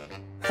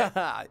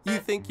 Haha, you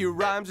think your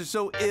rhymes are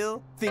so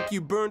ill? Think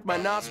you burned my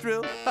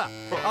nostril? Ha,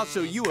 I'll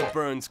show you a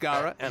burn,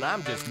 Skara, and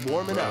I'm just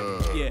warming up.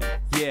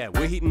 Yeah,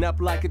 we're heating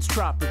up like it's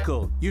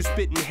tropical. You're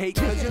spitting hate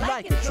cause you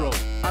like a troll.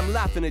 I'm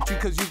laughing at you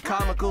cause you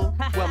comical.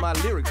 Well, my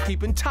lyrics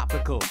keeping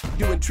topical.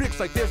 Doing tricks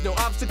like there's no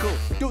obstacle.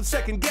 Don't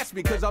second guess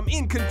me cause I'm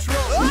in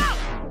control.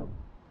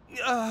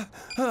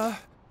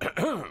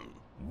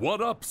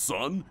 What up,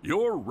 son?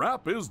 Your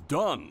rap is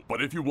done.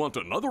 But if you want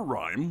another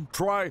rhyme,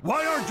 try,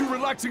 why aren't you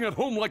relaxing at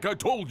home like I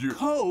told you?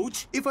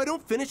 Coach, if I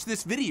don't finish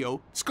this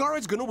video,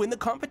 Skara's gonna win the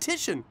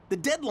competition. The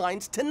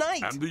deadline's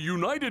tonight. And the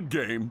United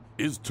game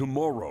is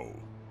tomorrow.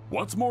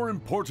 What's more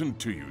important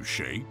to you,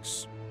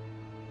 Shakes?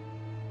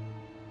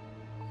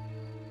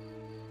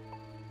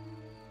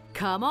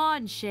 Come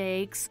on,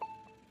 Shakes.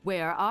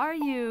 Where are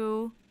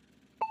you?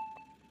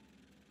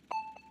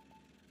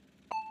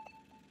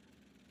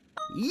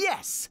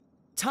 Yes!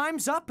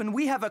 Time's up and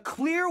we have a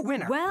clear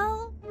winner.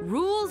 Well,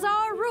 rules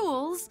are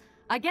rules.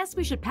 I guess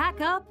we should pack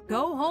up,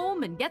 go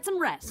home, and get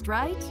some rest,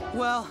 right?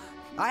 Well,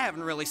 I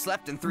haven't really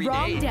slept in 3 days.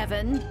 Wrong,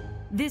 Devin.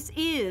 This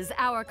is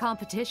our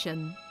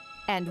competition,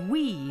 and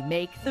we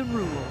make the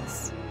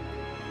rules.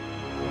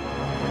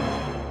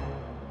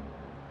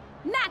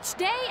 Match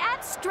day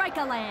at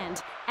Strika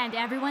Land, and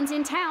everyone's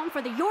in town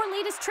for the Your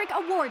Latest Trick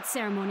Awards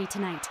ceremony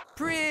tonight.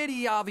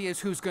 Pretty obvious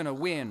who's gonna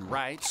win,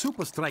 right?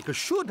 Supa Strikas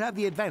should have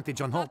the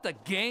advantage on home. Not the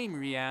game,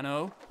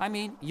 Rihanna. I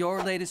mean,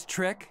 your latest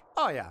trick.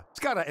 Oh yeah,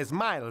 Skara is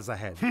miles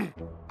ahead.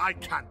 I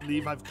can't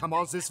believe I've come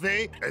all this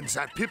way, and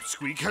that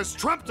pipsqueak has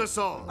trumped us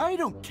all. I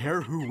don't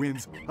care who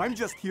wins. I'm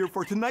just here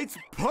for tonight's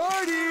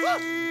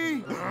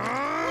party!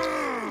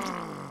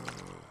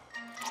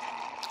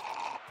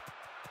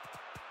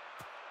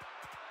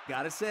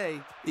 Gotta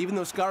say, even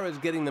though Skara is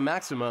getting the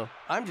Maximo,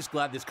 I'm just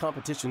glad this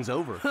competition's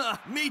over.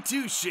 Me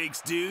too,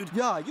 Shakes, dude.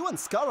 Yeah, you and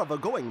Skara were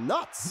going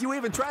nuts. You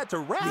even tried to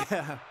rap?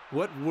 Yeah,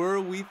 what were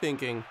we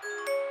thinking?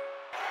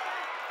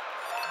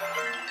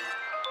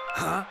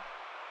 Huh?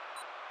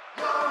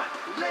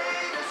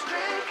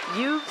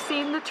 You've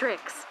seen the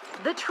tricks,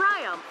 the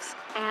triumphs,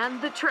 and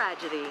the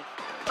tragedy.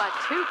 But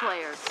 2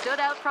 players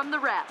stood out from the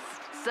rest.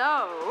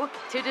 So,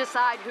 to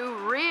decide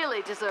who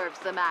really deserves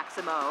the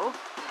Maximo,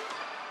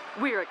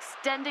 we're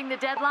extending the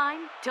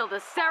deadline till the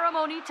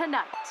ceremony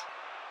tonight.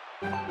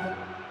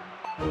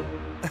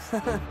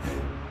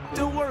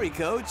 Don't worry,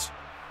 Coach.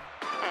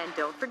 And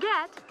don't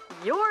forget,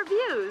 your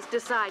views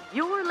decide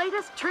your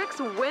latest trick's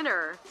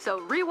winner. So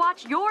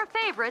rewatch your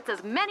favorites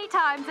as many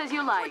times as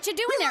you like. What you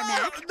doing there,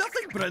 Mac?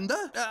 Nothing,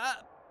 Brenda.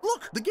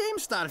 Look, the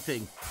game's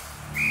starting.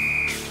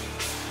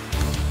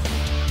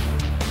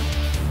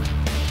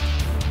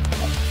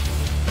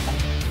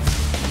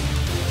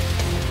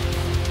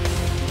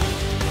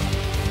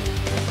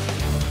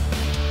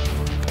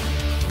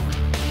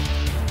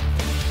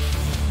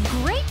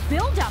 Great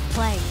build-up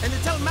play. And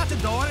it's El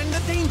Matador in the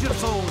danger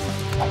zone.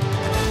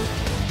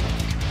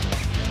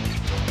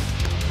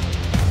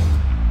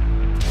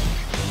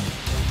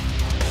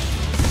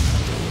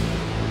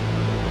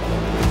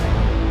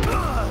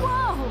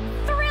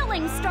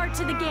 Start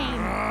to the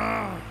game.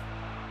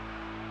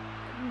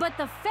 But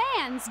the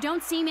fans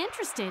don't seem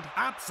interested.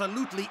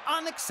 Absolutely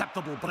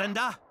unacceptable,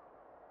 Brenda.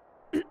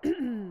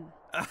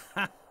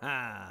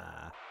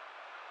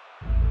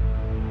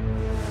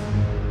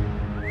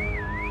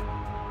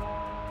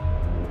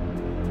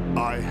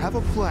 I have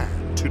a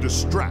plan to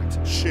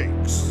distract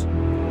Shakes.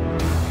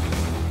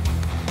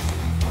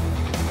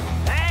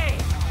 Hey!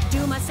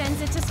 Duma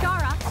sends it to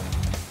Skara.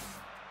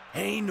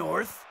 Hey,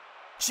 North.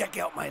 Check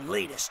out my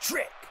latest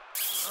trick.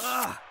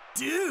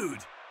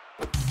 Dude!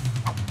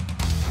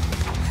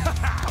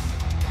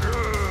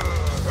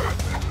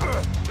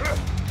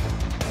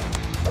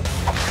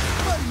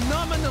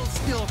 Phenomenal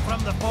skill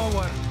from the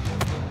forward.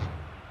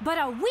 But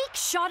a weak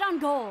shot on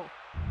goal.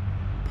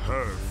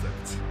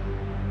 Perfect.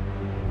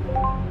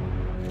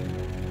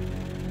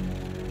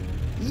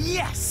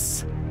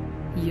 Yes!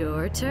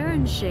 Your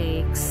turn,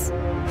 Shakes.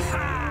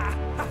 Ha!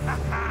 Ha ha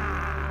ha!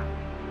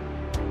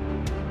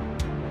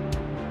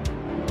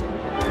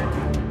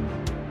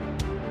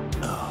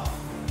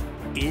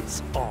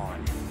 It's on.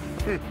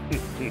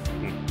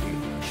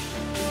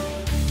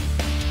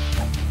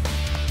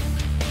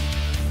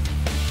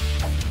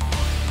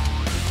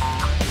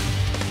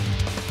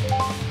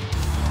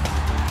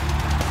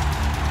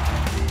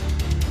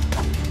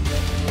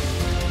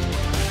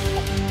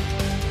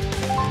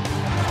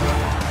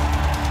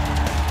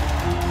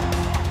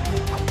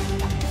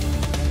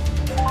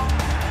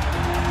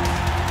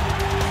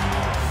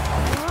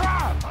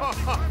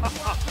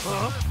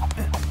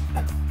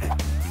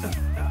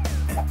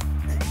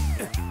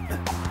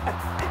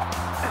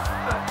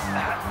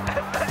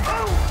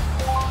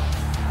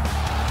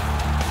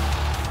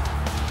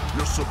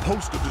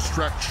 supposed to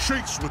distract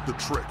Shakes with the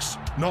tricks,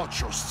 not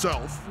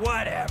yourself.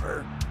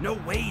 Whatever. No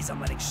ways I'm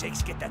letting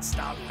Shakes get that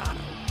Stalliano.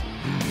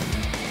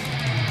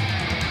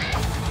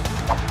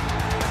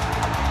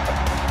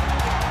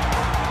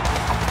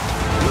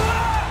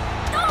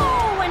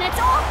 Oh, and it's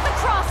off the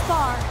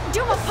crossbar.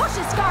 Juma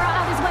pushes Skara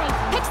out his way,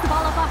 picks the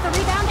ball up off the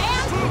rebound, and...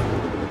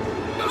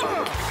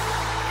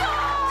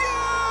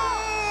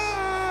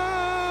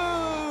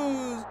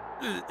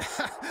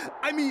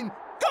 I mean,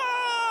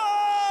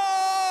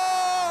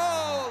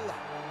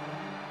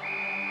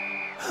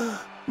 goal!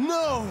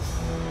 No!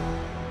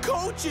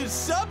 Coach is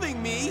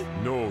subbing me!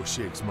 No,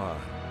 Shakes, man.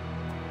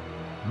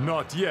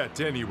 Not yet,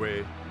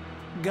 anyway.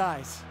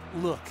 Guys,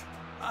 look.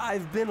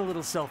 I've been a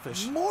little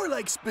selfish. More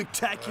like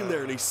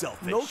spectacularly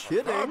selfish. No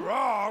kidding.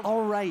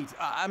 All right,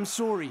 I'm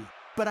sorry.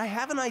 But I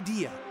have an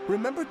idea.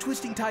 Remember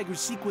Twisting Tiger's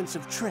sequence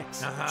of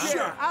tricks?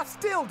 Sure. I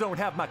still don't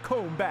have my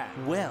comb back.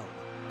 Well,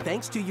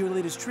 thanks to your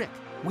latest trick,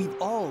 we've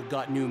all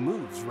got new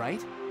moves,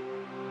 right?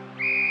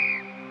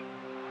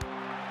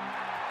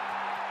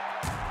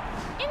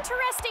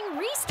 Interesting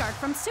restart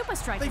from Supa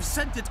Strikas. They've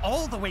sent it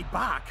all the way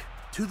back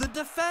to the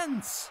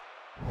defense.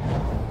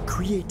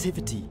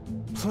 Creativity,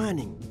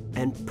 planning,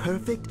 and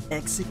perfect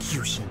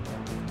execution.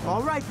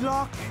 All right,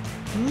 Block.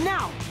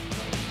 Now!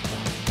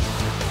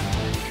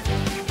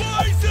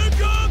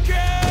 Bicycle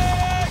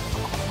kick!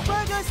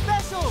 Burger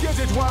special! Get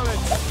it while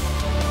it's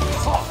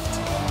hot.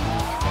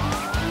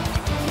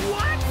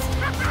 What?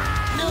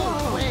 No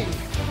way!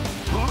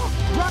 Huh?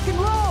 Rock and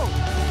roll!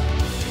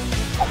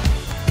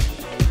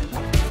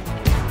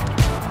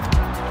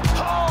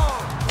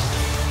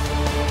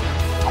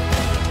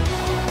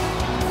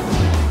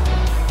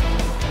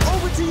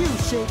 Over to you,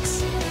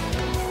 Shakes.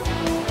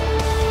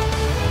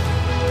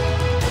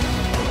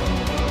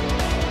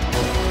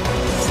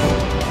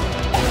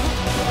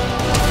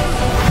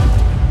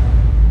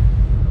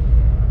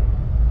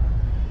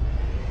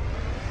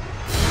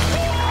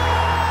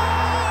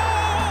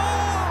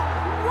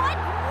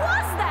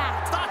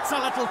 That's a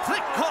little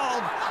trick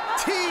called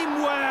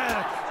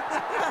teamwork.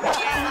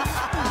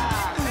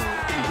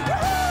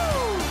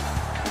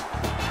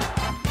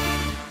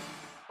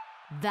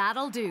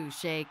 That'll do,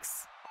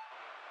 Shakes.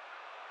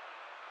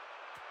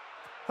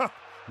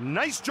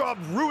 Nice job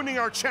ruining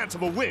our chance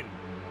of a win.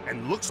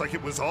 And looks like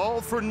it was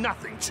all for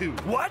nothing, too.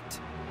 What?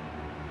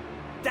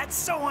 That's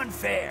so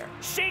unfair.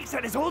 Shakes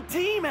had his whole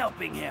team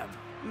helping him.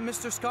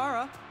 Mr.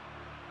 Skara,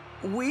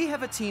 we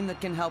have a team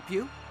that can help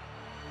you.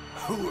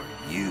 Who are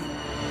you?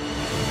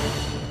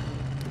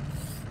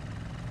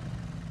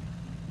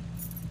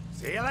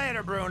 See you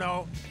later,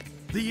 Bruno.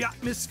 The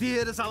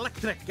atmosphere is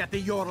electric at the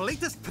Your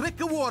Latest Trick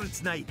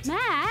Awards night.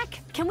 Mac,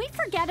 can we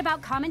forget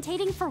about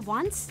commentating for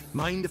once?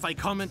 Mind if I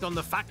comment on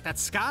the fact that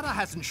Skara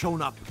hasn't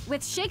shown up?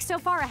 With Shake so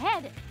far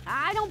ahead,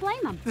 I don't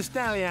blame him. The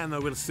Stalliano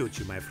will suit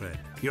you, my friend.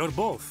 You're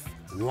both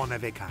one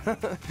of a kind.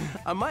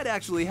 I might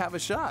actually have a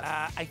shot.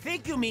 I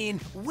think you mean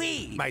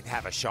we might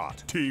have a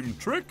shot. Team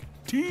Trick,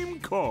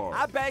 Team Card.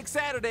 I bag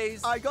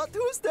Saturdays. I got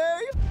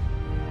Tuesday.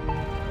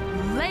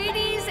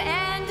 Ladies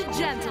and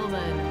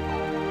gentlemen,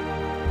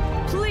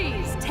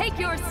 please take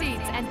your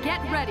seats and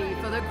get ready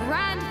for the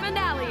grand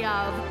finale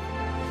of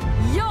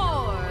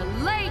Your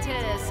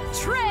Latest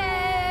Trick!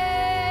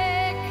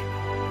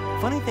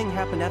 Funny thing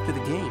happened after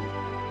the game.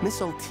 Miss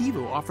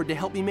Altivo offered to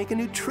help me make a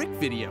new trick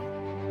video.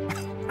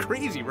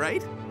 Crazy,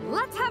 right?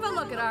 Let's have a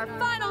look at our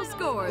final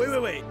scores.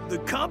 Wait. The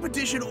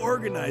competition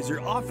organizer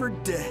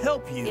offered to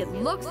help you. It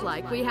looks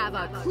like we have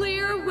a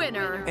clear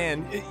winner.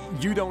 And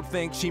you don't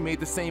think she made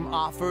the same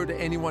offer to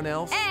anyone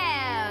else?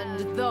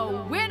 And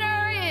the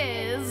winner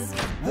is...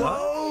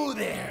 Whoa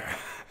there!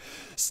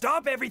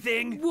 Stop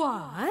everything!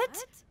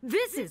 What?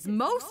 This is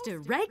most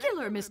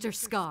irregular, Mr.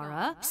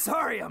 Skara.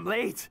 Sorry I'm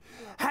late.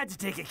 Had to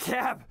take a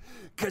cab,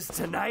 'cause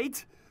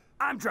tonight,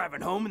 I'm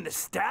driving home in the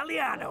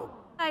Stalliano.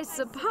 I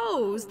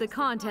suppose the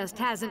contest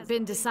hasn't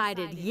been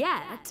decided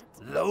yet.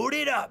 Load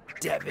it up,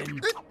 Devin.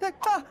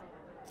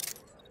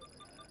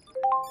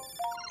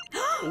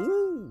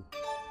 Ooh.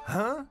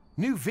 Huh?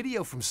 New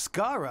video from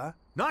Skara?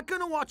 Not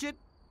gonna watch it.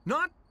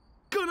 Not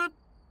gonna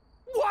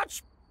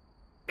watch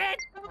it.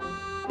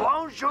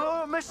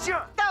 Bonjour,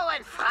 monsieur. Go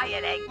and fry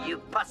an egg, you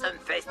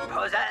possum-faced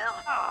poser.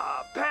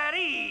 Ah,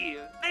 Patty.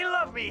 They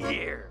love me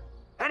here.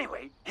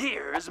 Anyway,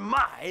 here's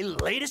my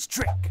latest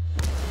trick.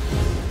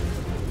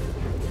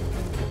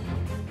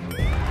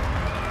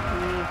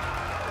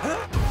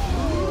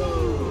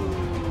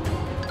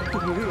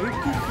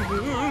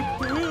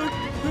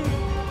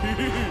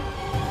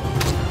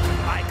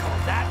 I call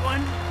that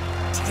one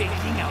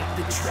taking out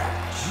the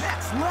trash.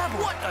 Next level.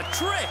 What a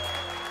trick!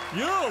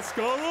 Yeah,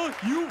 Skara,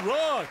 you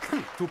rock.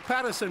 To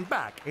Paris and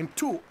back in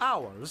 2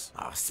 hours.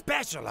 Oh,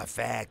 special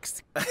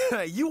effects.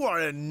 You are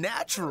a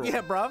natural.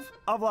 Yeah, bruv.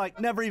 I've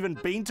never even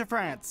been to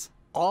France.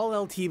 All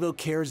Altivo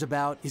cares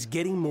about is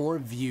getting more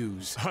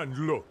views. And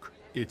look,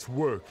 it's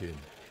working.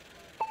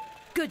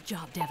 Good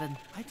job, Devin.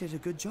 I did a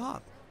good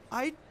job.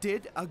 I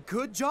did a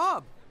good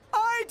job.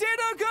 I did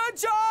a good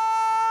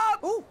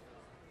job!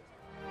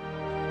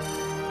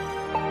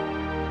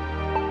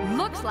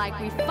 Look looks like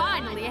we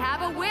finally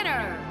have a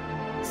winner!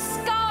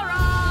 Skara!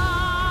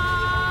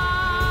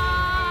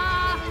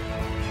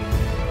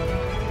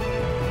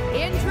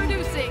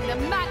 Introducing the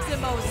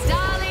Maximo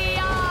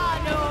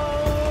Stalliano!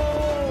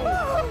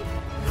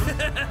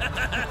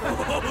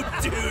 Oh,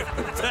 dude,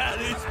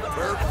 that is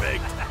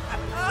perfect!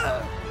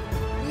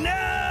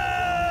 No!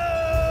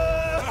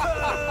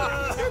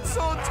 It's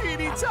so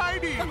teeny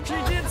tiny! She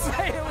did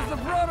say it was the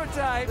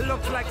prototype!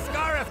 Looks like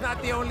Scarif's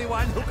not the only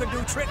one who can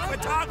do trick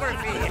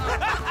photography!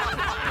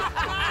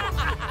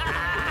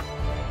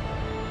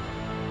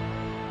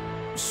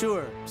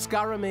 Sure,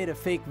 Skara made a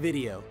fake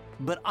video,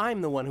 but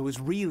I'm the one who was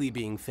really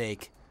being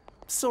fake.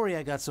 Sorry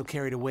I got so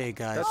carried away,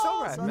 guys. That's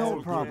all right.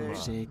 No problem,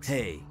 Shakes.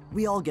 Hey,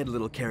 we all get a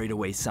little carried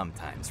away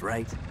sometimes,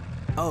 right?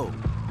 Oh,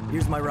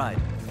 here's my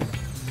ride.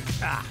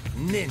 Ah,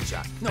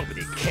 Ninja!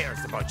 Nobody cares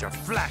about your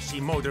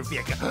flashy motor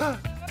vehicle.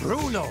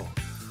 Bruno!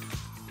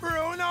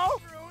 Bruno?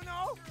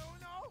 Bruno?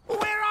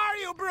 Where are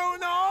you,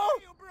 Bruno?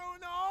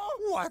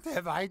 What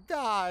have I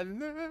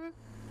done?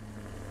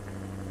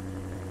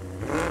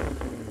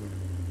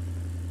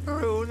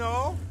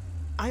 Bruno?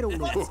 I don't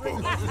know.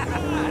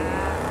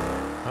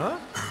 Huh?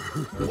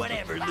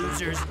 Whatever,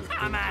 losers.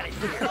 I'm out of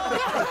here.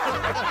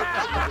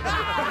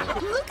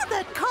 Look at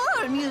that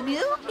car, Mew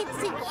Mew. It's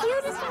the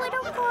cutest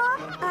little car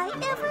I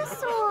ever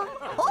saw.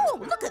 Oh,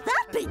 look at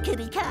that big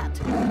kitty cat.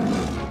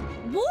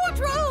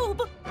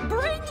 Wardrobe,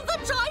 bring the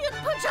giant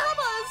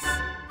pajamas.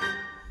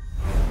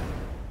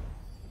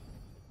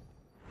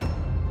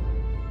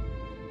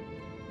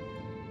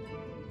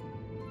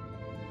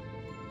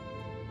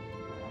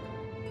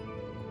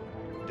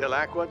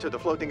 Delacqua to the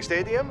floating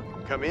stadium.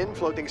 Come in,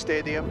 floating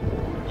stadium.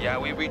 Yeah,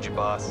 we read you,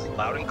 boss.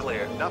 Loud and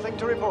clear. Nothing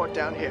to report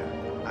down here.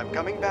 I'm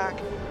coming back.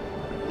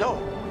 No,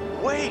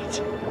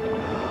 wait!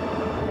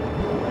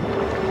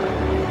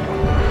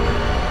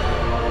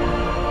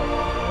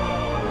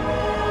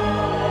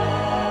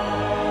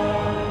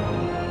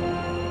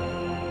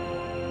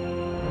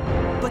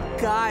 But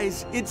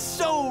guys, it's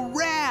so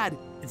rad!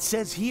 It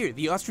says here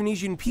the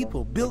Austronesian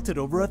people built it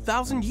over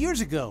 1,000 years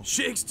ago.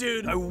 Shakes,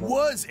 dude, I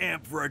was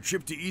amped for our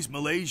trip to East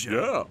Malaysia.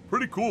 Yeah,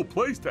 pretty cool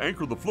place to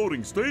anchor the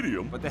floating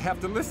stadium. But they have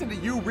to listen to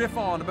you riff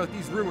on about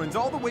these ruins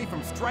all the way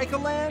from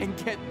Strika Land? And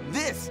get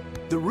this!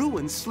 The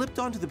ruins slipped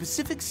onto the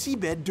Pacific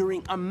seabed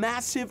during a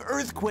massive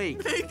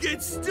earthquake. Make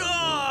it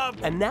stop!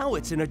 And now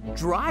it's in a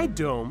dry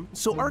dome,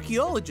 so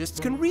archaeologists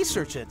can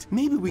research it.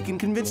 Maybe we can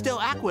convince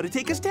Delacqua to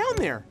take us down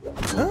there.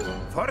 Huh?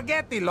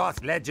 Forget the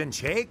lost legend,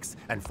 Shakes,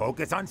 and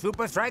focus on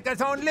Supa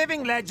Strikas' own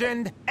living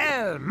legend,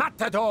 El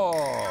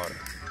Matador.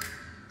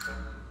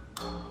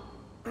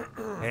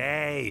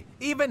 Hey,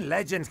 even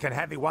legends can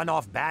have a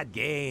one-off bad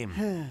game.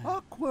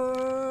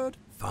 Awkward.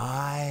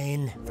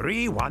 Fine.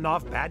 3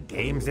 one-off bad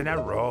games in a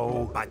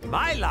row. But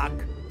my luck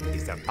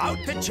is about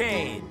to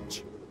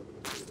change.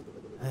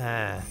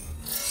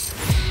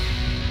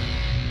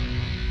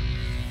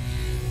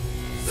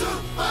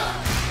 Supa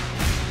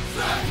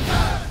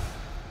Strikas!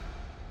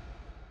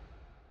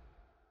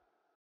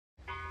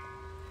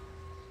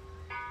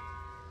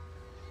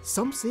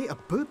 Some say a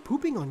bird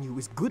pooping on you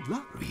is good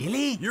luck.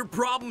 Really? Your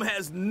problem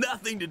has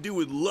nothing to do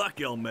with luck,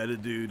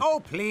 Elmeta, dude. Oh,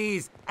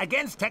 please.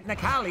 Against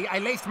Technicali, I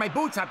laced my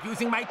boots up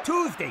using my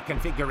Tuesday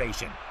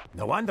configuration.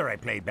 No wonder I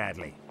played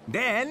badly.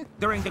 Then,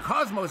 during the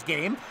Cosmos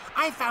game,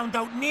 I found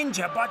out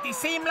Ninja bought the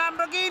same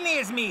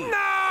Lamborghini as me.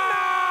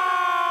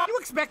 No! You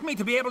expect me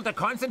to be able to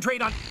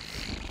concentrate on...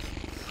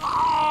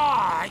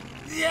 Oh,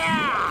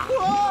 yeah!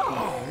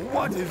 Whoa!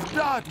 What is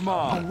that,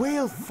 Mom? A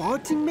whale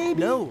farting, maybe?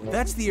 No,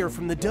 that's the air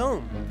from the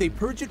dome. They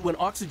purge it when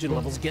oxygen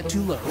levels get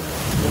too low.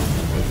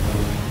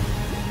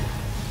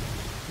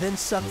 Then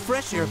suck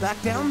fresh air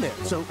back down there,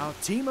 so... Our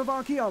team of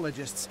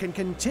archaeologists can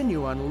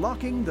continue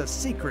unlocking the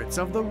secrets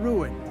of the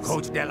ruins.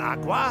 Coach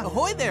Delacqua?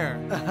 Ahoy there!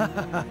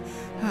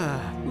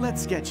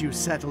 Let's get you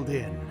settled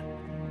in.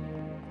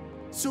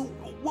 So,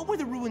 what were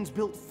the ruins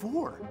built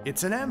for?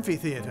 It's an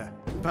amphitheater.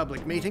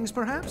 Public meetings,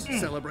 perhaps?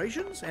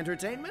 Celebrations?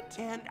 Entertainment?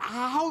 And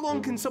how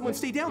long can someone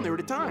stay down there at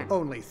a time?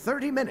 Only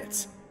 30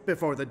 minutes,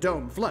 before the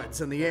dome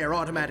floods and the air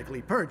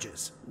automatically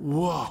purges.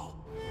 Whoa!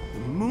 The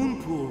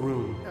moon pool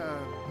room.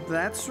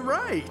 That's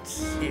right.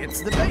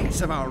 It's the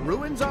base of our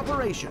ruins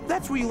operation.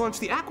 That's where you launch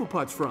the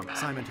aquapods from.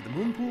 Simon to the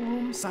moon pool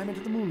room, Simon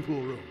to the moon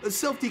pool room.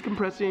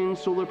 Self-decompressing,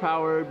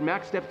 solar-powered,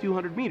 max depth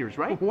 200 meters,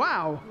 right?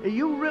 Wow,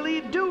 you really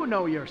do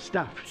know your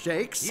stuff,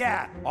 Shakes.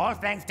 Yeah, all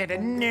thanks to the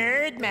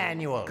nerd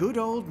manual. Good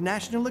old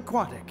National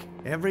Aquatic.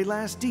 Every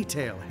last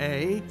detail,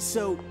 hey?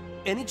 So,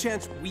 any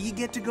chance we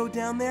get to go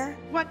down there?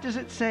 What does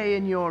it say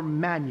in your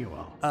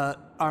manual?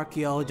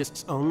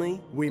 Archaeologists only?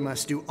 We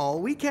must do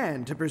all we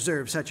can to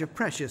preserve such a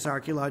precious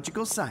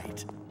archaeological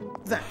site.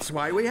 That's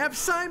why we have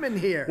Simon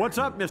here. What's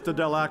up, Mr.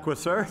 Delacqua,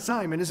 sir?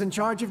 Simon is in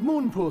charge of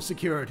moonpool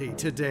security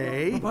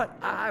today. But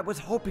I was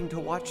hoping to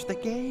watch the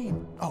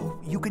game. Oh,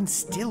 you can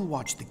still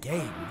watch the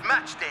game.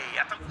 Match day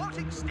at the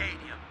floating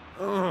stadium.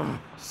 Oh,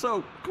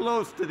 so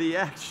close to the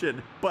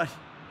action, but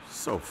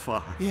so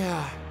far.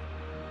 Yeah,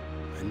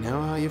 I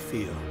know how you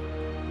feel.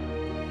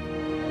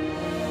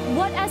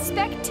 What a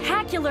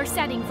spectacular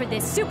setting for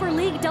this Super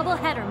League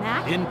doubleheader,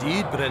 Mac.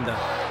 Indeed, Brenda.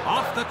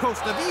 Off the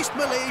coast of East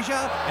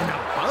Malaysia and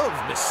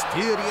above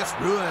mysterious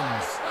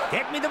ruins.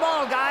 Get me the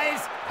ball,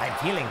 guys. I'm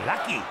feeling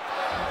lucky.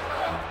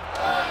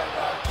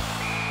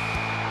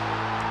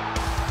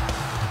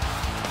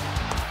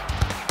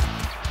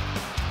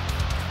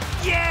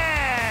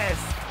 Yes!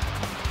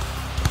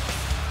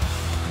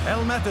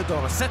 El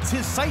Matador sets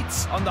his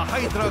sights on the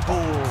Hydra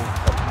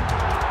goal.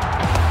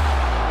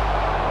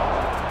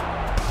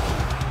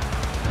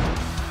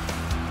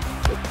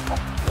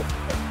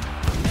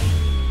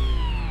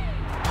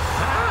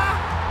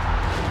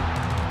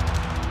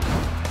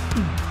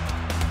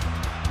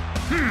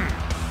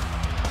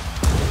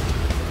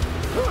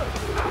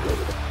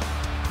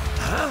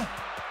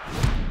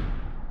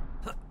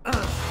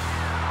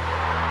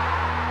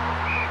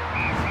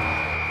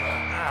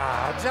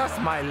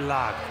 Just my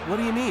luck. What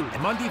do you mean?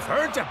 I'm on the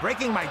verge of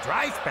breaking my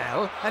dry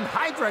spell, and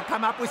Hydra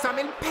come up with some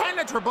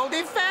impenetrable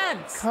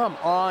defense. Come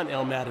on,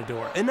 El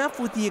Matador. Enough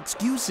with the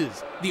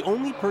excuses. The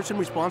only person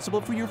responsible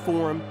for your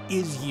form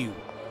is you.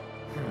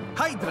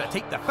 Hydra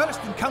take the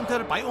first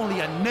encounter by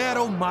only a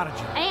narrow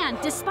margin. And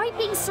despite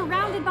being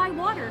surrounded by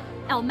water,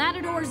 El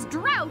Matador's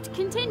drought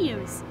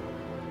continues.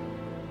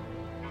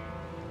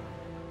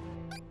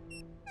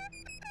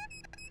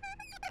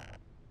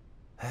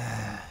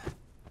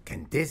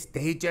 Can this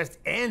day just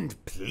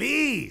end,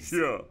 please?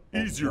 Yeah,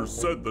 easier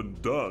said than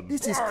done.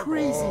 This is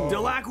crazy.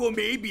 Delacqua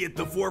may be at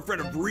the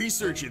forefront of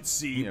research at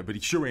sea. Yeah, but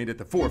he sure ain't at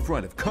the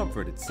forefront of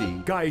comfort at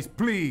sea. Guys,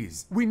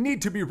 please. We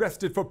need to be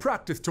rested for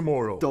practice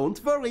tomorrow.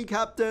 Don't worry,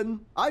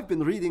 Captain. I've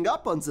been reading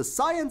up on the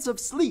science of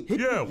sleep.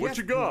 Yeah, what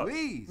you got?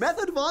 Please.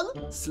 Method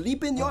 1,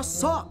 sleep in your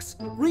socks.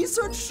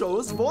 Research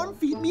shows warm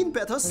feet mean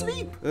better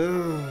sleep.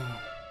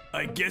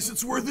 I guess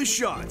it's worth a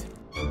shot.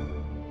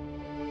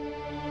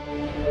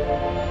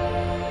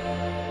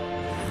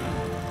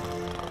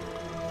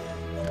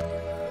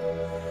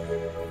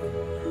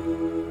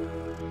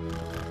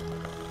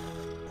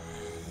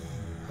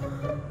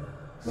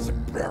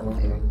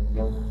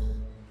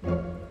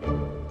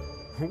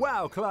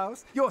 Wow,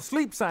 Klaus, your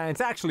sleep science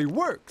actually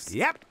works.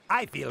 Yep,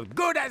 I feel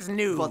good as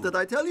new. What did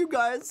I tell you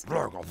guys?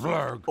 Vlurgle,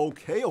 vlurg.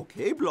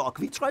 Okay, Block.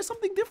 We try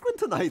something different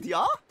tonight,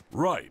 yeah?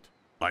 Right.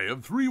 I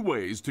have 3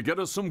 ways to get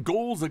us some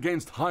goals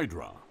against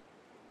Hydra.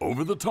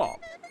 Over the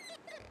top.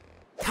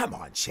 Come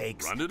on,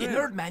 Shakes. Run it The in.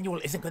 nerd manual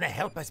isn't going to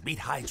help us beat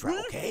Hydra,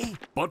 okay?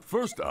 But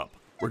first up,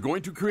 we're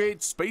going to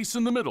create space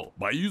in the middle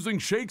by using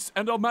Shakes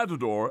and El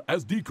Matador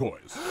as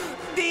decoys.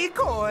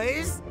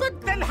 Decoys?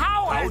 But then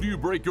how? How do you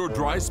break your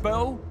dry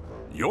spell?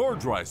 Your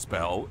dry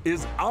spell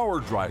is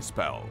our dry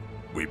spell.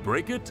 We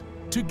break it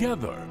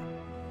together.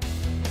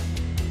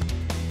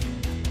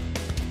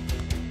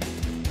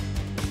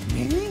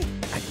 Me?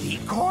 A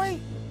decoy?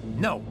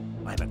 No,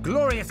 I'm a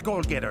glorious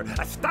goal getter,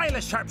 a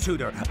stylish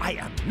sharpshooter. I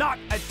am not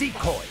a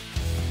decoy.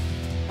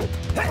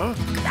 Huh?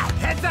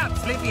 Heads up,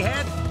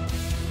 sleepyhead.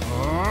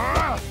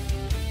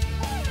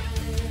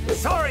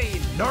 Sorry,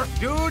 North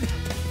dude.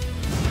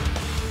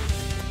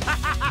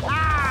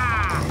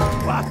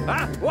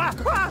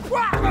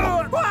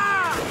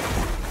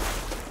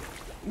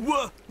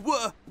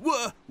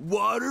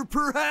 Water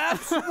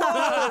perhaps? Whoa,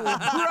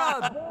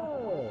 brother!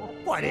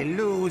 What a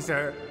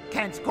loser.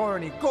 Can't score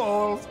any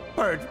goals.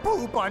 Birds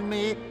poop on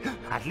me.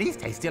 At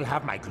least I still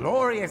have my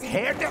glorious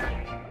hair.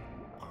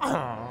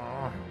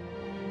 Huh?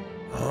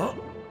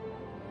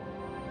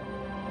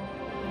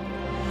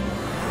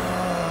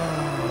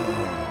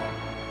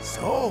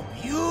 So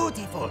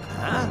beautiful,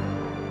 huh?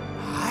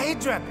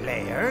 Hydra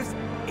players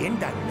in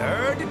the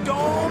Nerd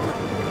Dome?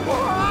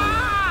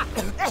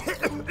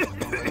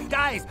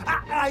 Guys,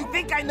 I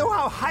think I know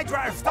how Hydra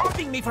are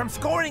stopping me from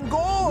scoring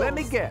goals. Let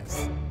me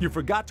guess. You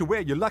forgot to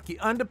wear your lucky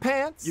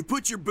underpants? You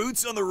put your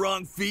boots on the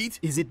wrong feet?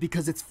 Is it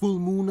because it's full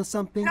moon or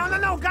something?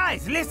 No,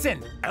 guys,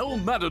 listen. El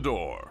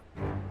Matador.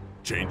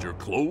 Change your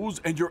clothes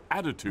and your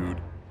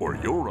attitude, or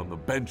you're on the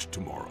bench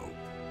tomorrow.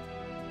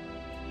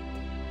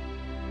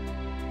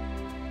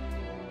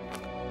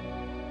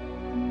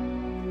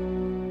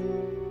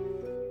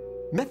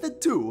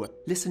 Method 2.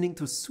 Listening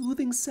to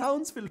soothing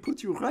sounds will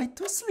put you right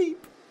to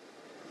sleep.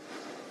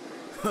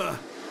 Huh.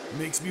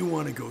 Makes me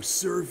want to go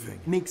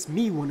surfing. Makes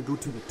me want to go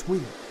to the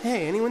twin.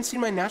 Hey, anyone seen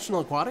my National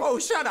Aquatic? Oh,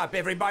 shut up,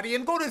 everybody,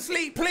 and go to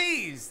sleep,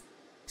 please.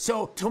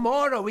 So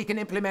tomorrow we can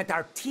implement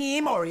our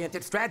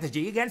team-oriented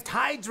strategy against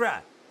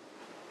Hydra.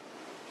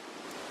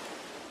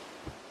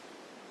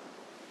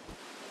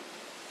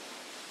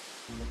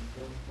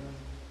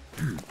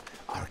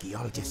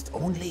 Archaeologist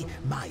only,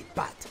 my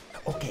butt.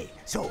 Okay,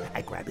 so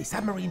I grab a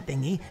submarine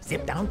thingy,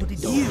 zip down to the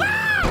dome.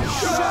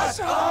 Shut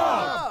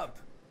up!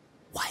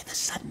 Why the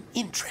sudden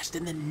interest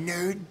in the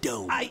Nerd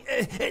Dome? I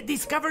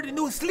discovered a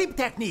new sleep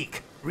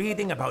technique.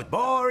 Reading about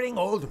boring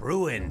old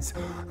ruins.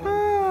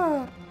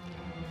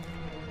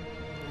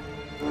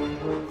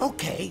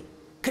 Okay,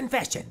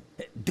 confession.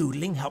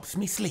 Doodling helps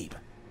me sleep.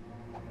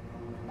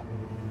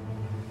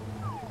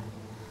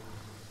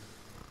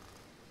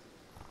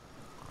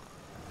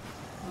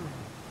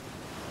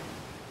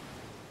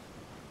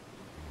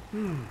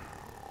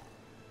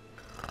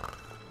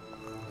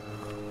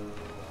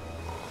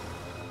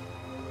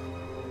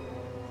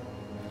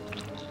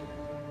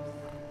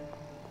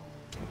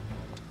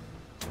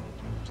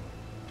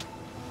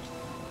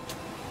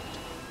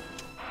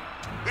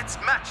 It's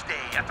match day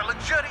at the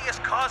luxurious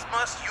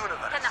Cosmos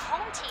universe. Can the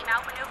home team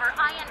outmaneuver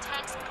Iron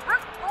Tank's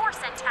brute force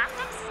and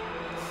tactics?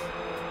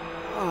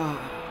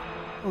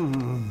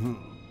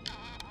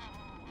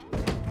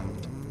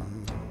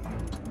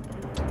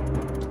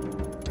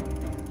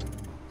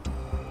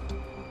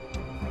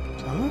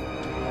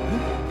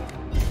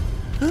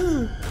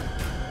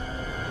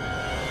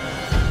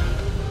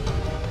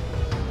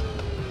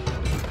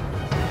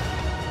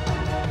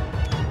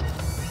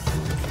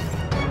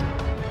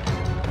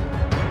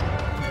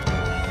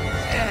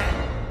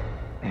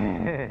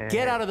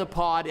 Get out of the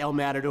pod, El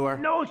Matador.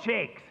 No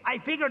shakes. I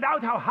figured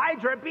out how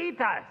Hydra beat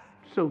us.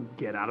 So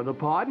get out of the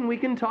pod and we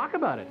can talk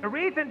about it. The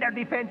reason their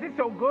defense is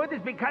so good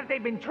is because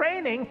they've been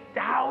training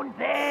down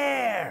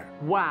there.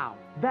 Wow,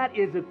 that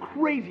is a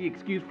crazy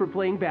excuse for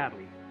playing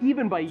badly,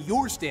 even by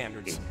your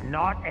standards. It's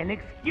not an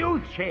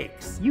excuse,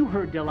 Shakes. You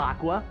heard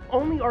Delacqua.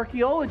 Only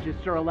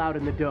archaeologists are allowed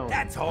in the dome.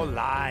 That's all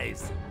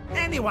lies.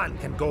 Anyone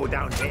can go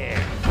down there.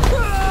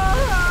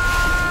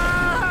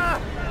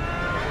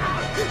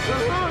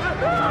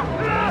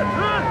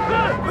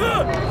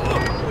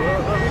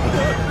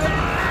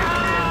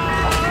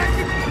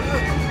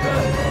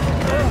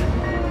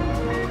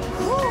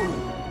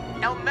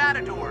 El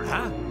Matador.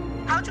 Huh?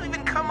 How'd you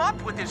even come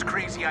up with this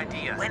crazy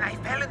idea? When I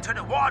fell into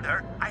the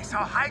water, I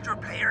saw Hydra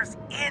players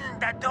in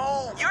the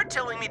dome. You're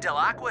telling me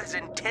Delacqua has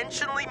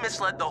intentionally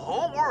misled the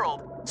whole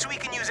world so he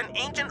can use an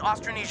ancient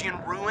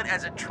Austronesian ruin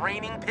as a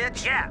training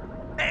pitch? Yeah,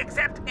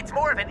 except it's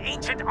more of an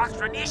ancient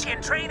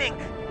Austronesian training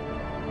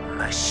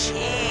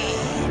machine.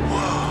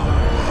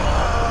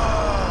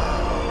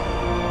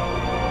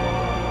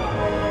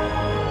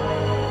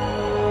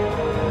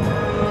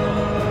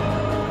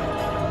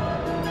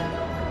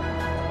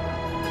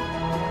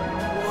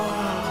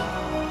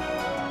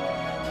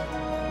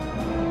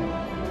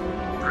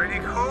 Pretty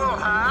cool,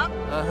 huh?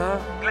 Uh-huh.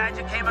 Glad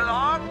you came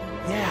along?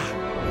 Yeah.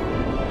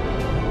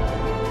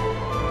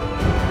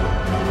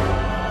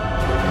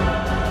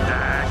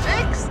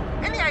 Shakes?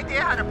 Any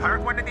idea how to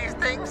park one of these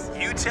things?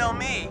 You tell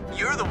me.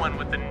 You're the one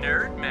with the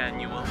nerd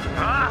manual.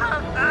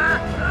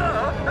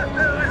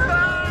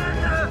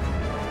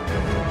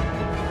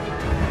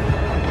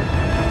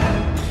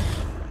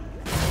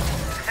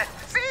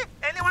 See?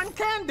 Anyone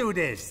can do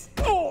this.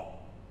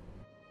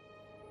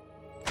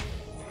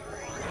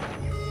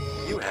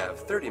 You have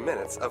 30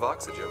 minutes of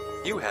oxygen.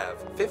 You have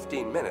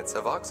 15 minutes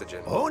of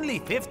oxygen. Only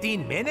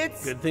 15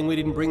 minutes? Good thing we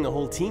didn't bring the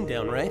whole team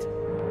down, right?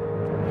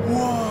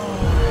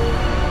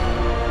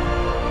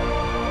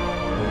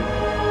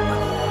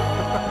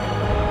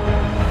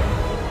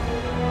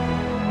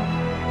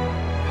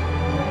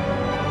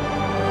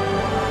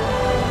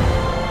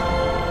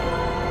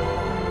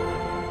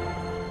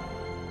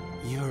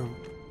 You're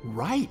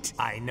right.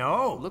 I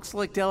know. Looks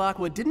like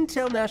Delacqua didn't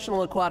tell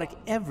National Aquatic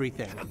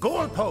everything.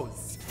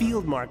 Goalposts.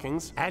 Field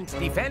markings. And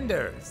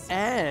defenders.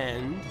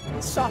 And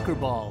soccer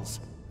balls.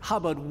 How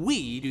about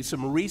we do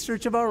some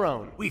research of our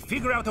own? We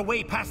figure out a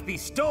way past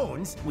these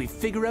stones. We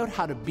figure out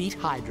how to beat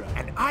Hydra.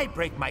 And I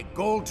break my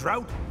goal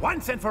drought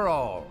once and for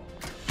all.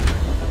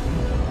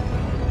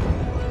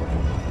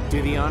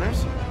 Do the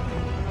honors?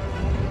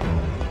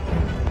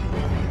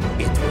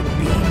 It would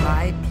be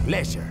my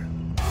pleasure.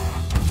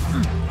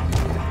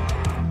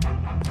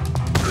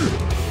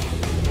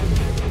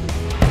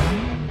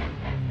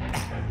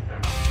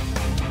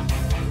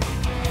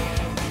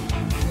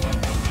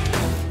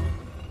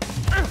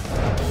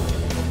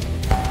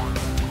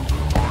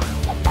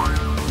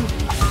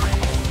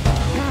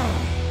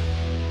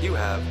 You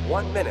have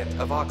 1 minute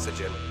of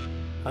oxygen.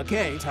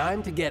 Okay,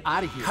 time to get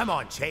out of here. Come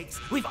on, Shakes.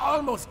 We've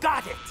almost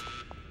got it.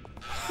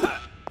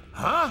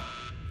 Huh?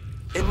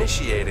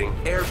 Initiating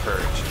air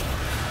purge.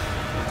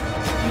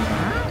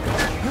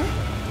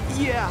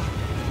 Yeah,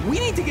 we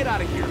need to get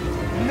out of here.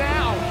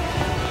 Now!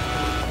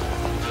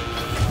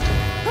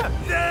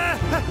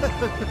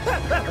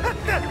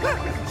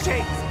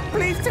 Shakes,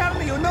 please tell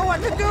me you know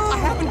what to do. I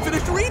haven't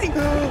finished reading.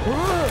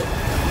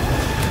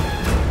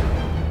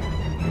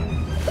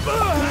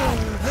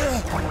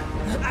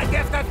 I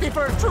guess that's the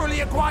first truly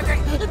aquatic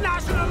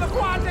National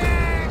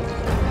Aquatic!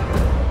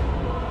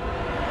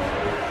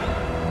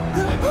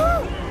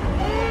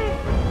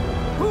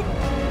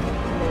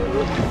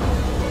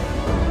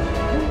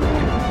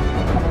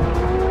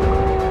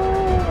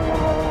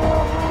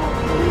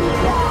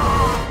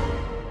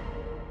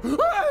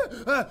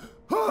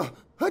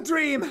 A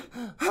dream.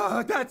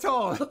 That's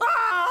all.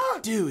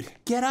 Dude,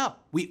 get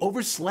up. We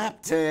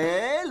overslept.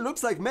 Hey,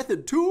 looks like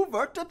Method 2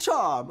 worked a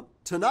charm.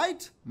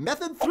 Tonight,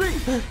 Method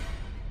 3.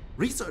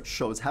 Research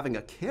shows having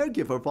a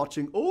caregiver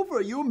watching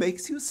over you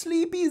makes you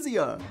sleep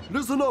easier.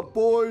 Listen up,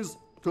 boys.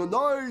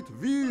 Tonight,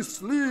 we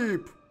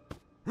sleep.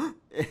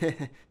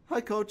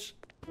 Hi, Coach.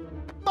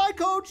 Bye,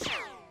 Coach.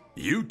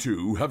 You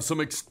two have some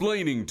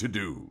explaining to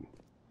do.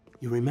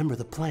 You remember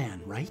the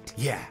plan, right?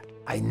 Yeah,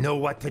 I know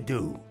what to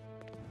do.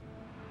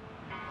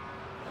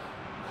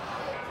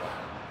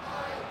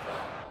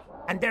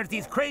 And there's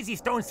these crazy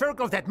stone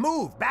circles that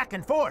move back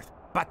and forth.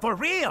 But for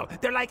real,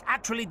 they're like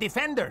actually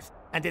defenders.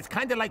 And it's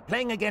kind of like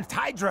playing against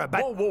Hydra,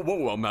 but...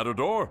 Whoa, El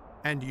Matador.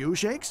 And you,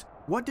 Shakes?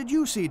 what did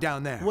you see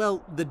down there?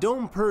 Well, the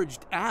dome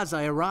purged as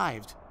I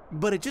arrived,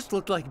 but it just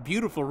looked like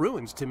beautiful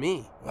ruins to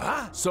me.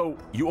 What? So,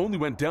 you only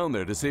went down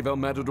there to save El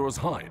Matador's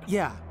hide?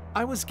 Yeah,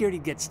 I was scared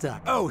he'd get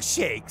stuck. Oh,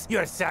 Shakes,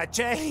 you're such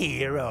a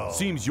hero.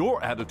 Seems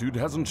your attitude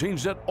hasn't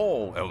changed at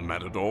all, El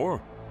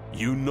Matador.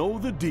 You know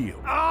the deal.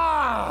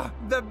 Ah,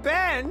 the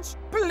bench?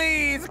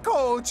 Please,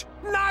 coach,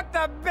 not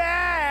the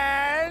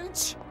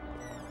bench!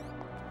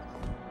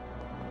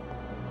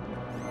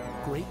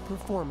 Great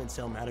performance,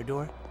 El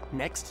Matador.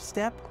 Next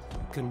step,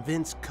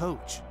 convince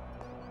coach.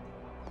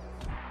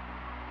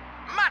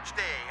 Match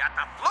day at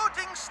the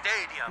floating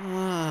stadium.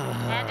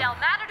 And El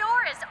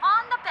Matador is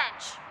on the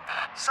bench.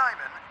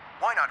 Simon,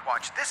 why not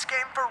watch this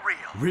game for real?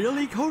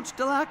 Really, Coach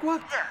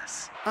Delacqua?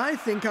 Yes. I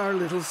think our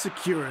little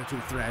security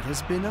threat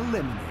has been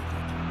eliminated.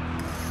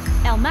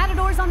 El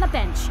Matador's on the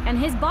bench, and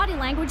his body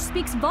language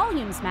speaks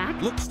volumes, Mac.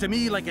 Looks to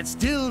me like it's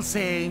still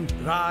saying,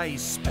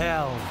 "Rise,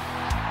 spell."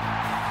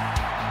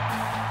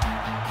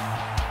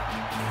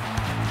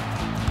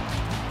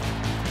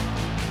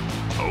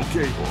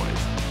 Okay,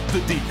 boys.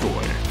 The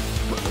decoy.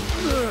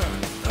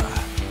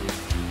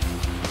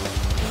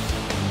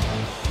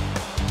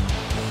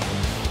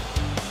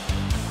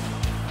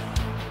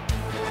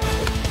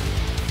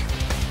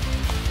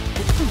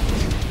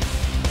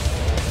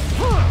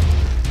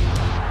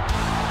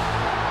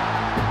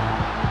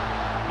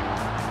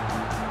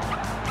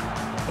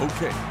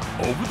 Okay,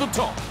 over the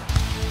top.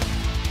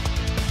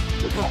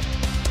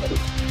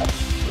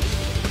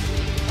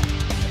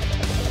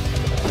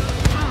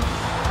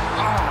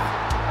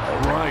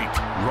 All right,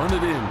 run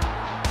it in.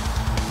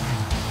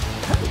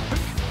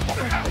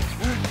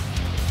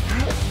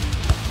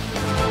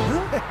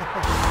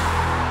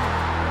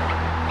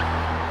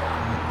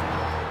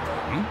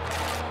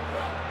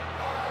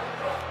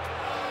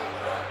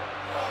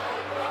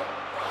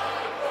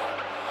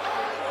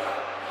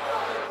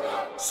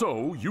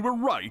 So, you were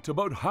right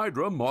about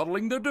Hydra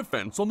modeling their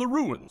defense on the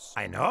ruins.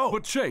 I know.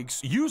 But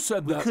Shakes, you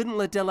said that... We couldn't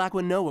let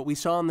Delacqua know what we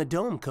saw in the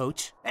dome,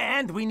 coach.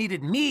 And we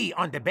needed me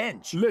on the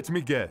bench. Let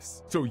me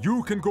guess. So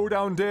you can go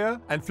down there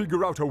and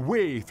figure out a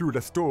way through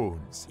the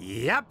stones.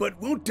 Yep.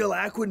 But won't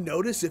Delacqua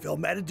notice if El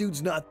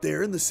Matadude's not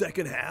there in the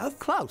second half?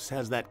 Klaus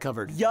has that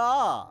covered.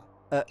 Yeah.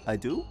 I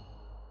do?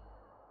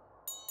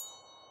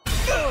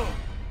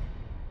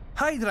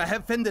 Hydra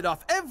have fended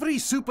off every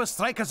Supa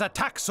Strikas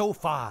attack so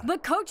far.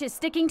 But coach is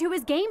sticking to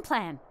his game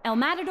plan. El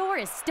Matador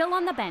is still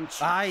on the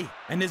bench. Aye,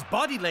 and his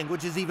body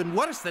language is even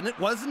worse than it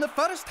was in the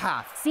first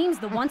half. Seems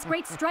the once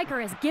great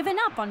striker has given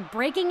up on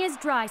breaking his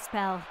dry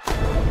spell.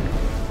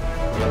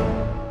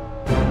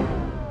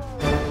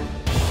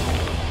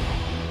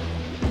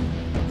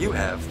 You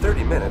have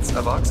 30 minutes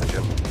of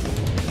oxygen.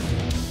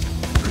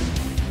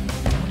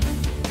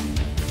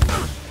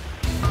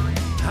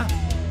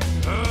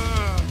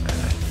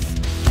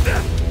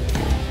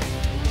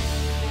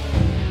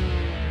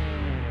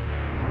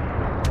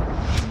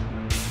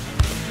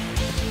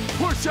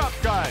 Push up,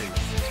 guys!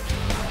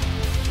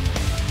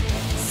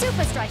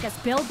 Supa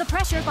Strikas build the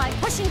pressure by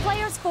pushing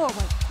players forward.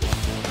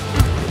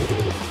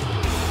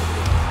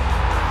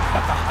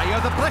 But the higher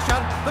the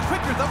pressure, the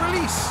quicker the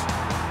release.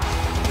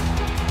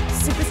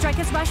 Supa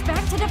Strikas rush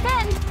back to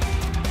defend.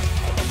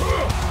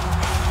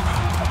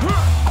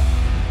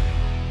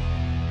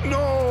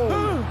 No!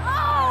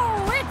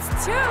 Oh,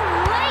 it's too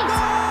late!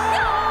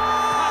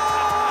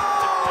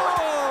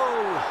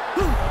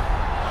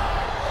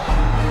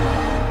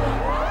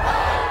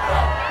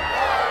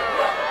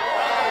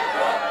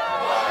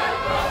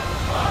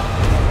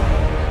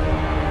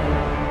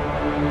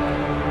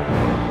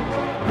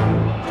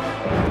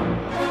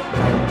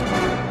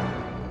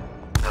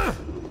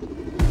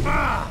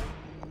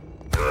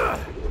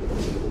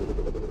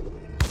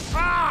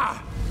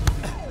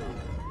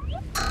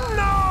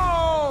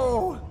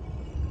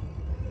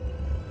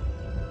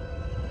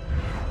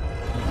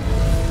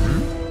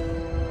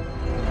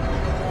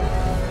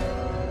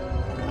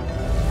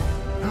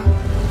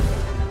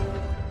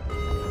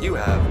 You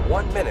have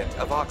 1 minute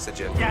of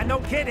oxygen. Yeah, no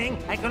kidding.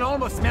 I can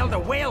almost smell the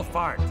whale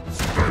fart.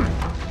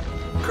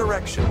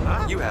 Correction.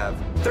 Huh? You have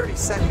 30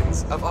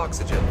 seconds of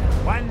oxygen.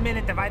 1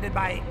 minute divided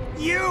by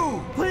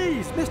you.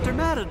 Please, Mr.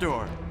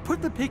 Matador,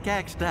 put the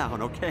pickaxe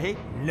down, okay?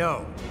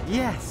 No.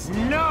 Yes.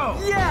 No.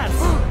 Yes!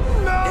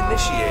 No!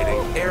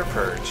 Initiating air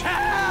purge.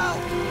 Help!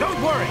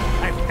 Don't worry.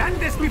 I've done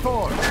this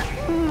before.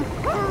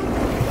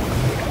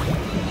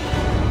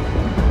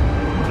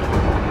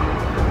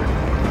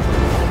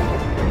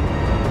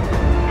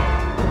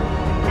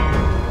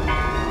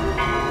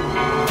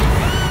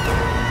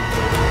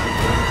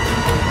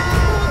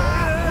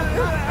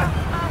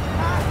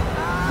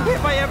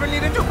 If I ever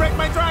needed to break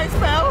my dry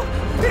spell,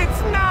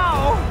 it's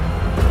now!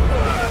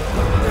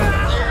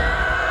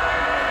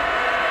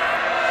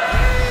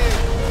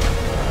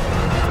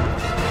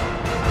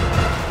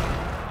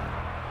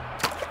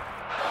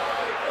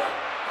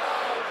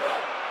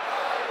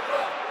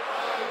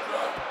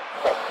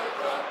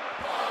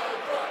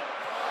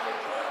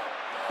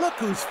 Look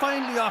who's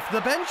finally off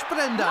the bench,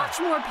 Brenda. Much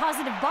more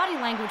positive body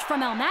language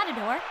from El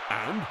Matador.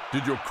 And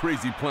did your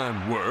crazy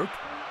plan work?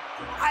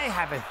 I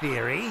have a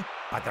theory,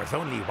 but there's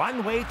only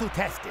one way to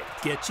test it.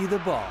 Get you the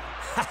ball.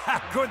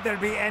 Could there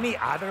be any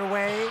other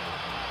way?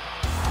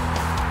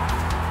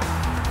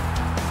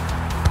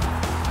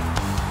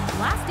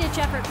 Last-ditch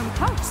effort from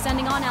Coach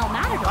sending on El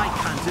Matador. I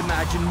can't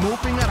imagine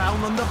moping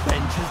around on the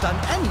bench has done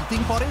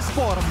anything for his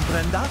form,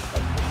 Brenda.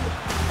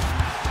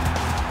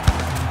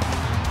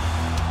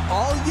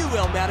 All you,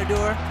 El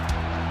Matador.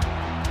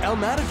 El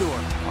Matador.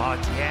 Not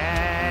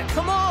yet.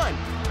 Come on!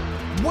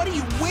 What are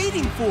you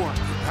waiting for?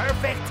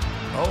 Perfect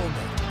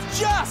moment.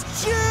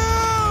 Just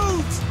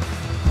shoot!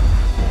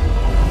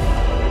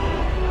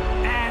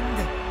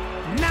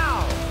 And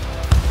now!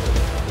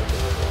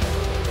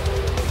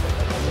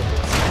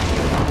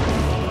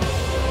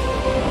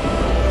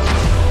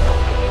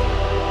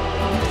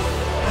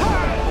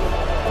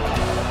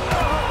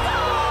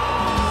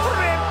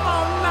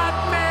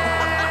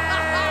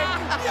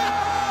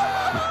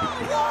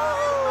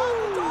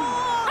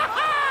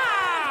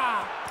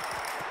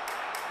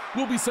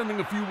 We'll be sending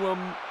a few,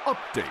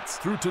 updates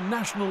through to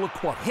National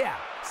Aquatic. Yeah,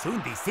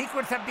 soon the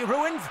secrets of the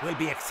ruins will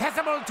be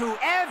accessible to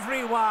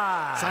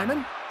everyone.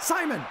 Simon?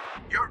 Simon!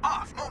 You're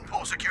off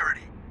Moonpool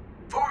security.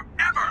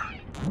 Forever!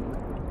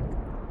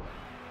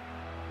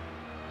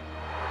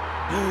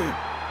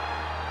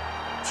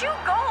 2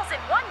 goals in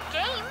 1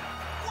 game?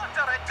 What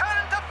a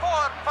return to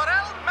form for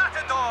El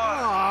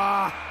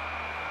Matador!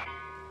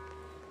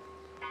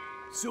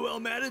 So, El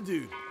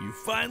Matador, you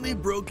finally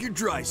broke your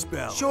dry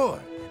spell. Sure,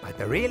 but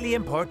the really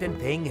important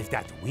thing is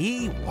that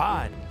we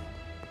won.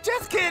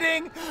 Just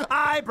kidding!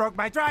 I broke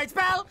my dry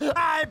spell!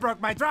 I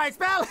broke my dry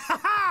spell!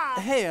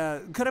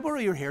 Hey, could I borrow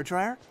your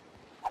hairdryer?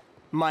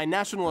 My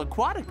National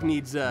Aquatic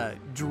needs a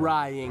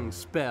drying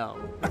spell.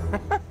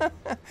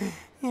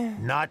 Yeah.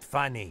 Not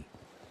funny.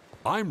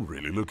 I'm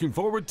really looking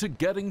forward to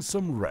getting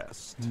some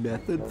rest.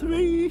 Method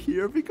 3,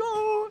 here we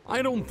go.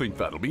 I don't think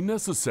that'll be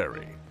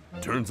necessary.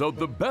 Turns out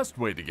the best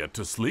way to get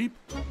to sleep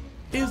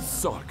is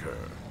soccer.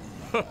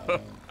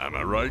 Am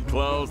I right,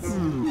 Klaus?